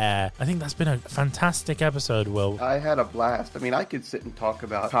yeah, I think that's been a fantastic episode, Will. I had a blast. I mean, I could sit and talk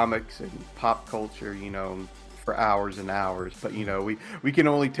about comics and pop culture, you know, for hours and hours, but you know, we can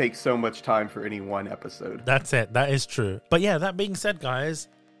only take so much time for any one episode. That's it. That is true. But yeah, that being said, guys,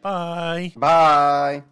 bye.